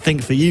do it, I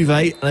think, for Juve.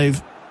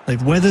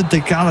 They've weathered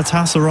the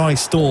Galatasaray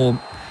storm,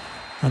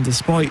 and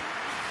despite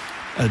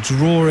a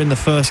draw in the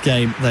first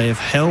game, they have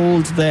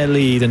held their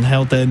lead and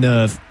held their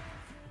nerve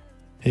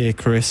here,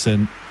 Chris,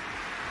 and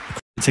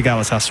to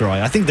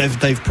Galatasaray. I think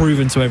they've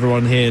proven to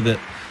everyone here that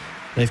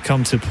they've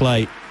come to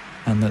play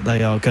and that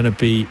they are going to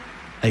be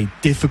a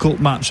difficult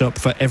matchup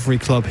for every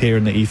club here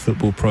in the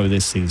eFootball.Pro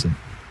this season.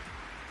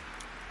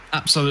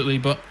 Absolutely,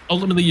 but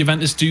ultimately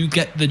Juventus do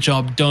get the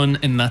job done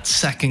in that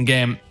second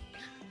game.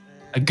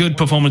 A good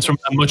performance from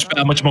them, much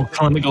better, much more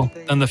clinical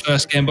than the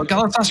first game, but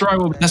Galatasaray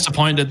will be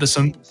disappointed. There's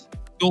some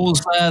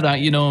goals there that,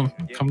 you know,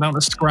 come down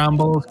to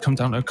scramble, come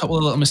down to a couple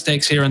of little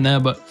mistakes here and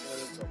there, but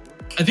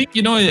I think,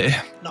 you know,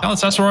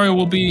 Galatasaray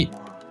will be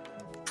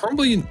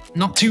probably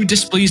not too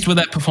displeased with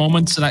that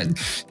performance. And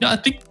I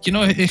think, you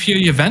know, if you're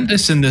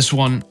Juventus in this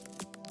one,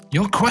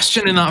 you're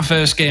questioning that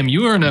first game.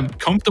 You were in a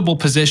comfortable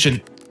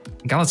position.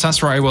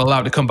 Galatasaray were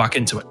allowed to come back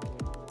into it.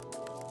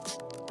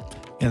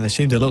 Yeah, they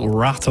seemed a little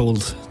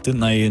rattled,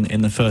 didn't they,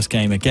 in the first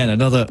game? Again,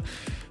 another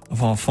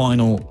of our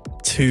final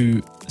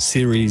 2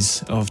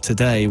 series of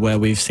today where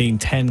we've seen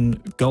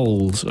 10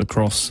 goals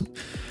across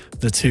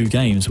the 2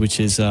 games, which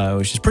is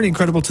pretty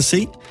incredible to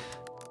see.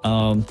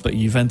 But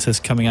Juventus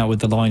coming out with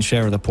the lion's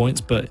share of the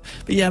points. But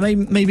yeah,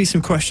 maybe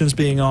some questions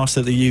being asked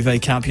at the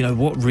Juve camp. You know,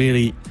 what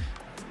really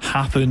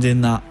happened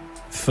in that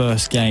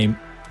first game?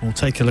 We'll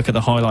take a look at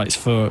the highlights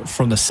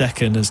from the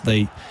second as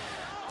they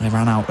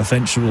ran out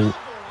eventual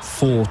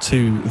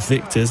 4-2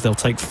 victors. They'll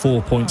take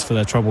 4 points for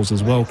their troubles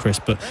as well, Chris.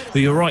 But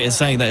you're right in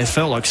saying that it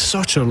felt like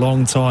such a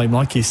long time,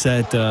 like you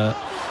said,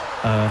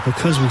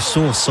 because we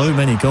saw so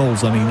many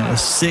goals. I mean,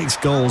 6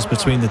 goals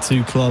between the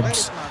two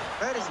clubs.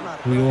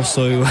 We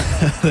also,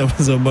 there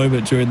was a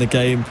moment during the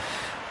game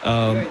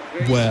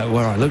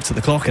where I looked at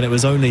the clock and it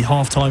was only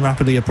half-time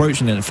rapidly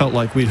approaching, and it felt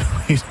like we'd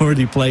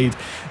already played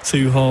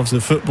 2 halves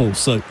of football.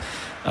 So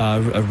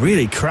a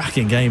really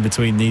cracking game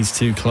between these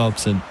two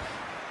clubs, and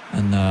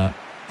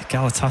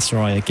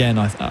Galatasaray again.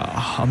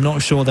 I'm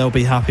not sure they'll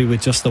be happy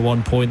with just the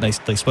 1 point. They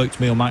spoke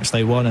to me on match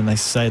day 1 and they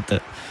said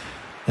that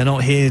they're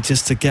not here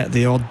just to get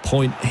the odd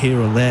point here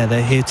or there.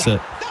 They're here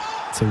to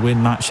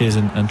win matches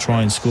and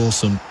try and score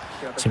some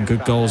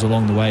good goals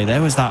along the way.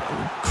 There was that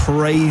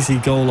crazy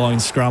goal line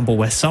scramble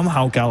where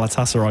somehow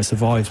Galatasaray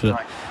survived,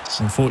 but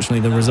unfortunately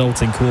the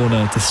resulting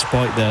corner,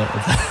 despite the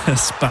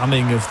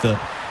spamming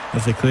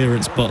of the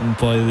clearance button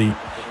by the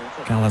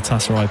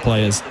Galatasaray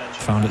players,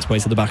 found its way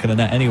to the back of the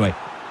net anyway.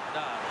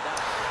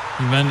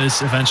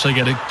 Juventus eventually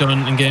get it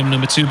done in game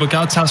number 2, but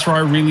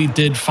Galatasaray really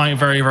did fight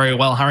very, very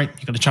well. Harry,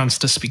 you got a chance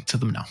to speak to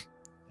them now.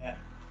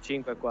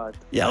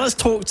 Yeah, let's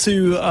talk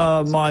to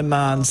my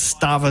man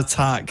Stav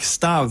Attack.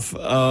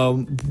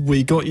 Stav,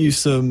 we got you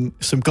some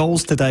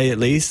goals today, at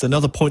least.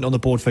 Another point on the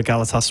board for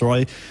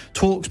Galatasaray.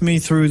 Talk me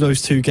through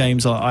those 2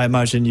 games. I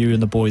imagine you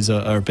and the boys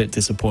are a bit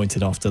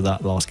disappointed after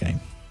that last game.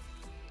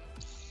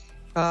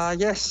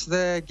 Yes,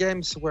 the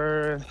games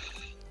were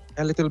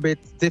a little bit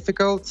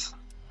difficult.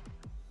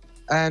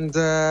 And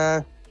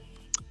I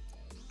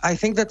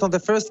think that on the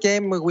first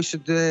game, we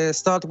should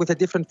start with a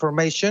different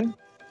formation.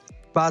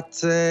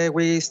 But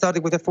we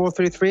started with a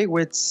 4-3-3,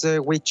 which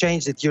we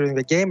changed it during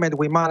the game, and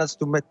we managed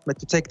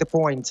to take the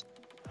point.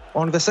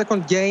 On the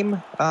second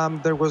game,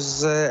 there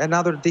was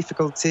another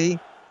difficulty.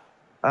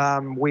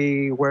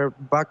 We were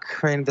back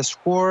in the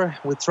score.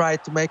 We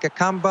tried to make a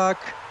comeback.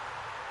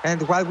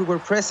 And while we were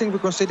pressing, we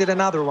conceded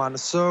another one.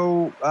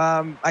 So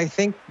I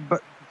think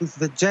with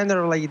the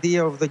general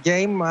idea of the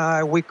game,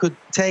 we could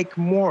take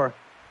more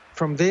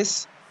from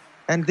this.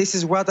 And this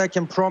is what I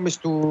can promise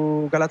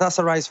to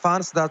Galatasaray's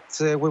fans, that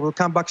we will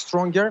come back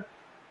stronger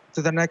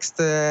to the next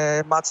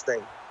match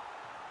day.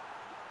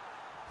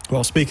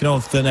 Well, speaking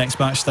of the next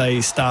match day,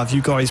 Stav,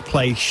 you guys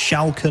play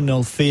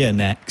Schalke 04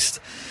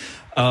 next.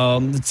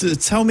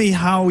 Tell me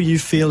how you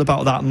feel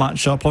about that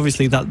matchup.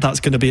 Obviously,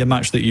 that's going to be a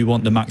match that you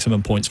want the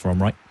maximum points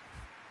from, right?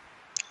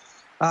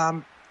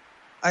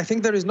 I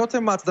think there is not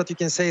a match that you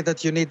can say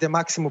that you need the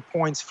maximum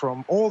points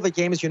from. All the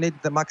games you need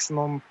the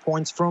maximum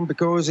points from,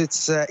 because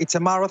it's a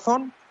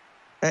marathon,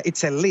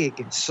 it's a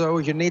league. So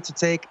you need to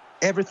take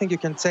everything you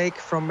can take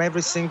from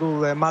every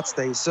single match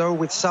day. So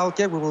with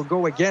Schalke, we will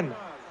go again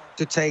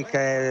to take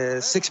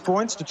 6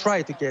 points, to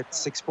try to get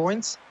 6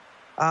 points.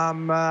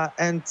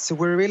 And so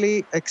we're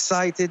really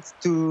excited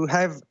to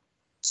have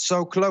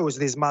so close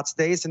these match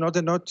days in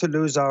order not to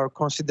lose our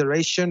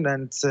consideration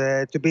and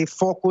to be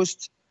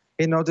focused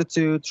in order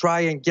to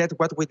try and get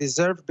what we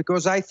deserve,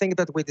 because I think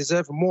that we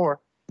deserve more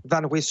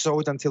than we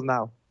showed until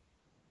now.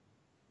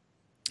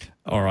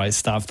 All right,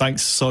 Stav,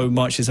 thanks so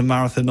much. It's a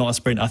marathon, not a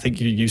sprint. I think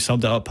you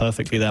summed it up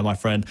perfectly there, my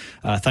friend.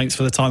 Thanks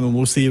for the time, and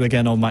we'll see you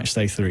again on match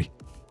day 3.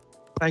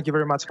 Thank you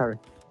very much, Harry.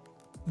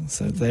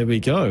 So there we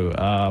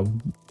go.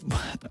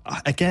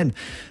 Again,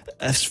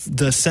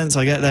 the sense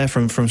I get there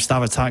from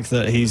Stav Attack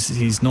that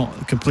he's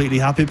not completely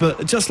happy,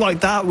 but just like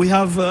that, we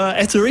have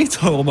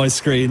Etorito on my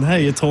screen.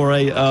 Hey,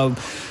 Ettore,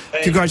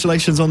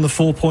 congratulations on the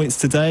 4 points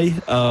today.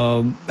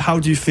 How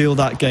do you feel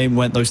that game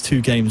went? Those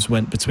 2 games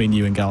went between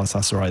you and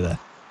Galatasaray there.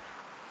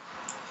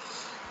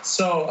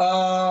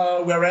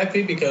 So we're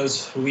happy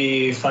because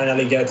we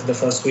finally get the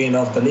first win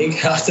of the league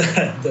after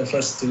the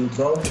first 2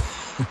 draws.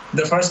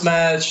 The first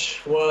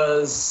match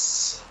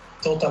was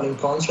totally in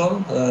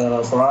control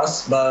for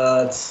us,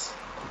 but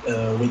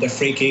with a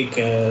free kick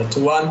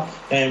 2-1,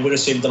 and we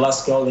received the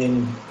last goal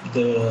in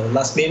the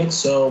last minute.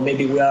 So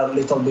maybe we are a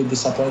little bit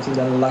disappointed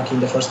and unlucky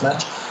in the first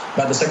match.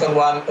 But the second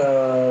one,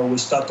 we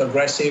start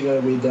aggressive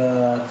with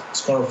a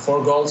score of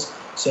 4 goals.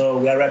 So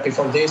we are happy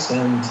for this,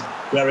 and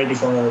we are ready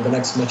for the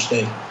next match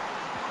day.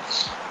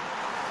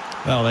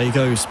 Well, there you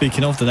go.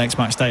 Speaking of the next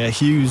match day, a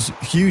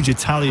huge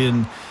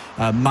Italian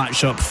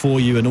matchup for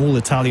you, an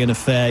all-Italian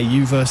affair.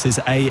 You versus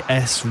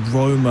AS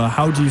Roma.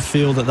 How do you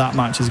feel that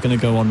match is going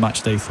to go on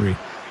match day 3?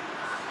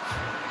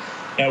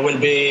 It will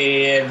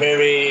be a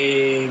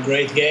very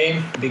great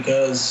game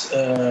because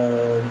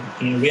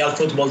in real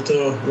football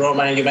too,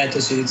 Roma and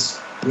Juventus, it's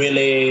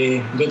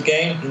really good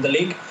game in the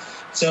league.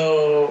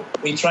 So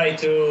we try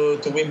to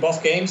win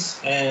both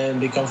games and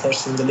become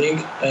first in the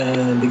league,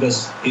 and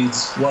because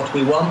it's what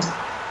we want.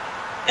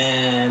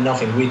 And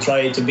nothing. We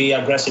try to be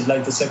aggressive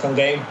like the second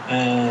game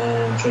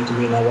and try to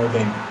win our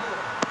game.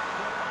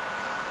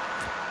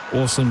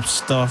 Awesome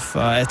stuff,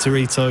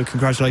 Etorito.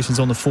 Congratulations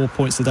on the 4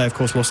 points today. Of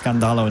course, Lo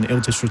Scandalo and Il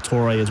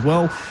Distruttore as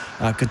well.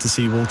 Good to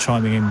see you all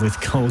chiming in with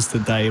goals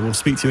today. We'll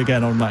speak to you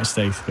again on match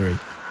day 3.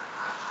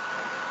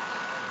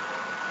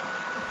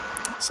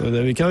 So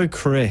there we go,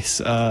 Chris.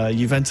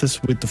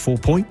 Juventus with the 4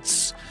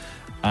 points.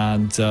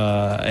 And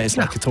it's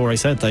like Ettore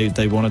said,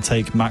 they want to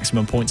take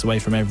maximum points away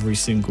from every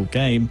single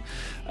game.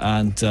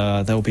 And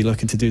they'll be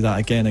looking to do that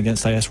again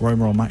against AS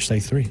Roma on match day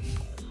 3.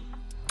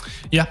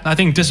 Yeah, I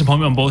think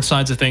disappointment on both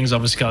sides of things.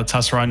 Obviously,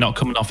 Galatasaray not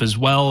coming off as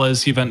well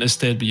as Juventus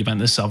did, but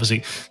Juventus,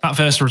 obviously, that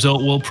first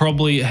result will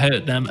probably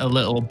hurt them a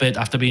little bit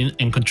after being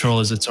in control,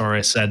 as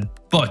Ettore said.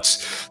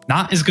 But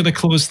that is going to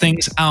close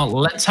things out.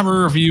 Let's have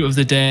a review of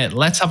the day.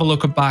 Let's have a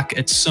look back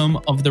at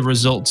some of the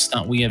results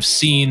that we have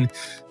seen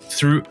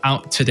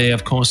throughout today.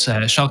 Of course,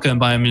 Schalke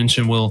and Bayern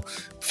München will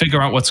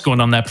figure out what's going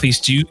on there. Please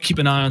do keep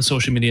an eye on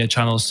social media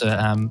channels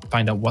to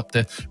find out what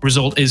the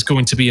result is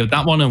going to be of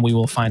that one, and we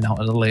will find out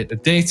at a later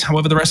date.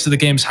 However, the rest of the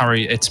games,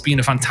 Harry, it's been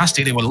a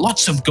fantastic day with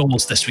lots of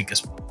goals this week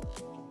as well.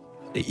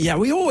 Yeah,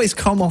 we always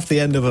come off the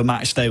end of a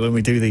match day when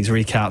we do these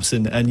recaps,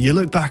 and you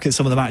look back at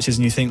some of the matches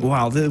and you think,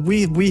 wow,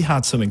 we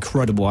had some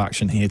incredible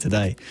action here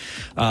today.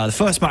 The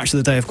first match of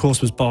the day, of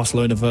course, was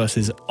Barcelona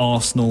versus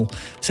Arsenal.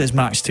 It says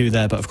match 2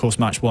 there, but of course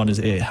match 1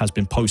 it has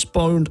been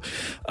postponed.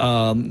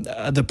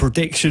 The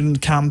prediction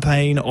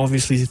campaign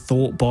obviously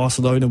thought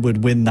Barcelona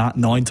would win that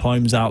 9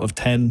 times out of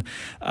 10.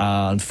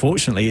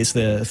 Unfortunately, it's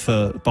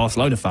for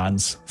Barcelona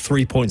fans,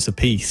 3 points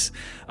apiece.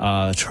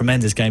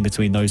 Tremendous game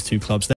between those two clubs.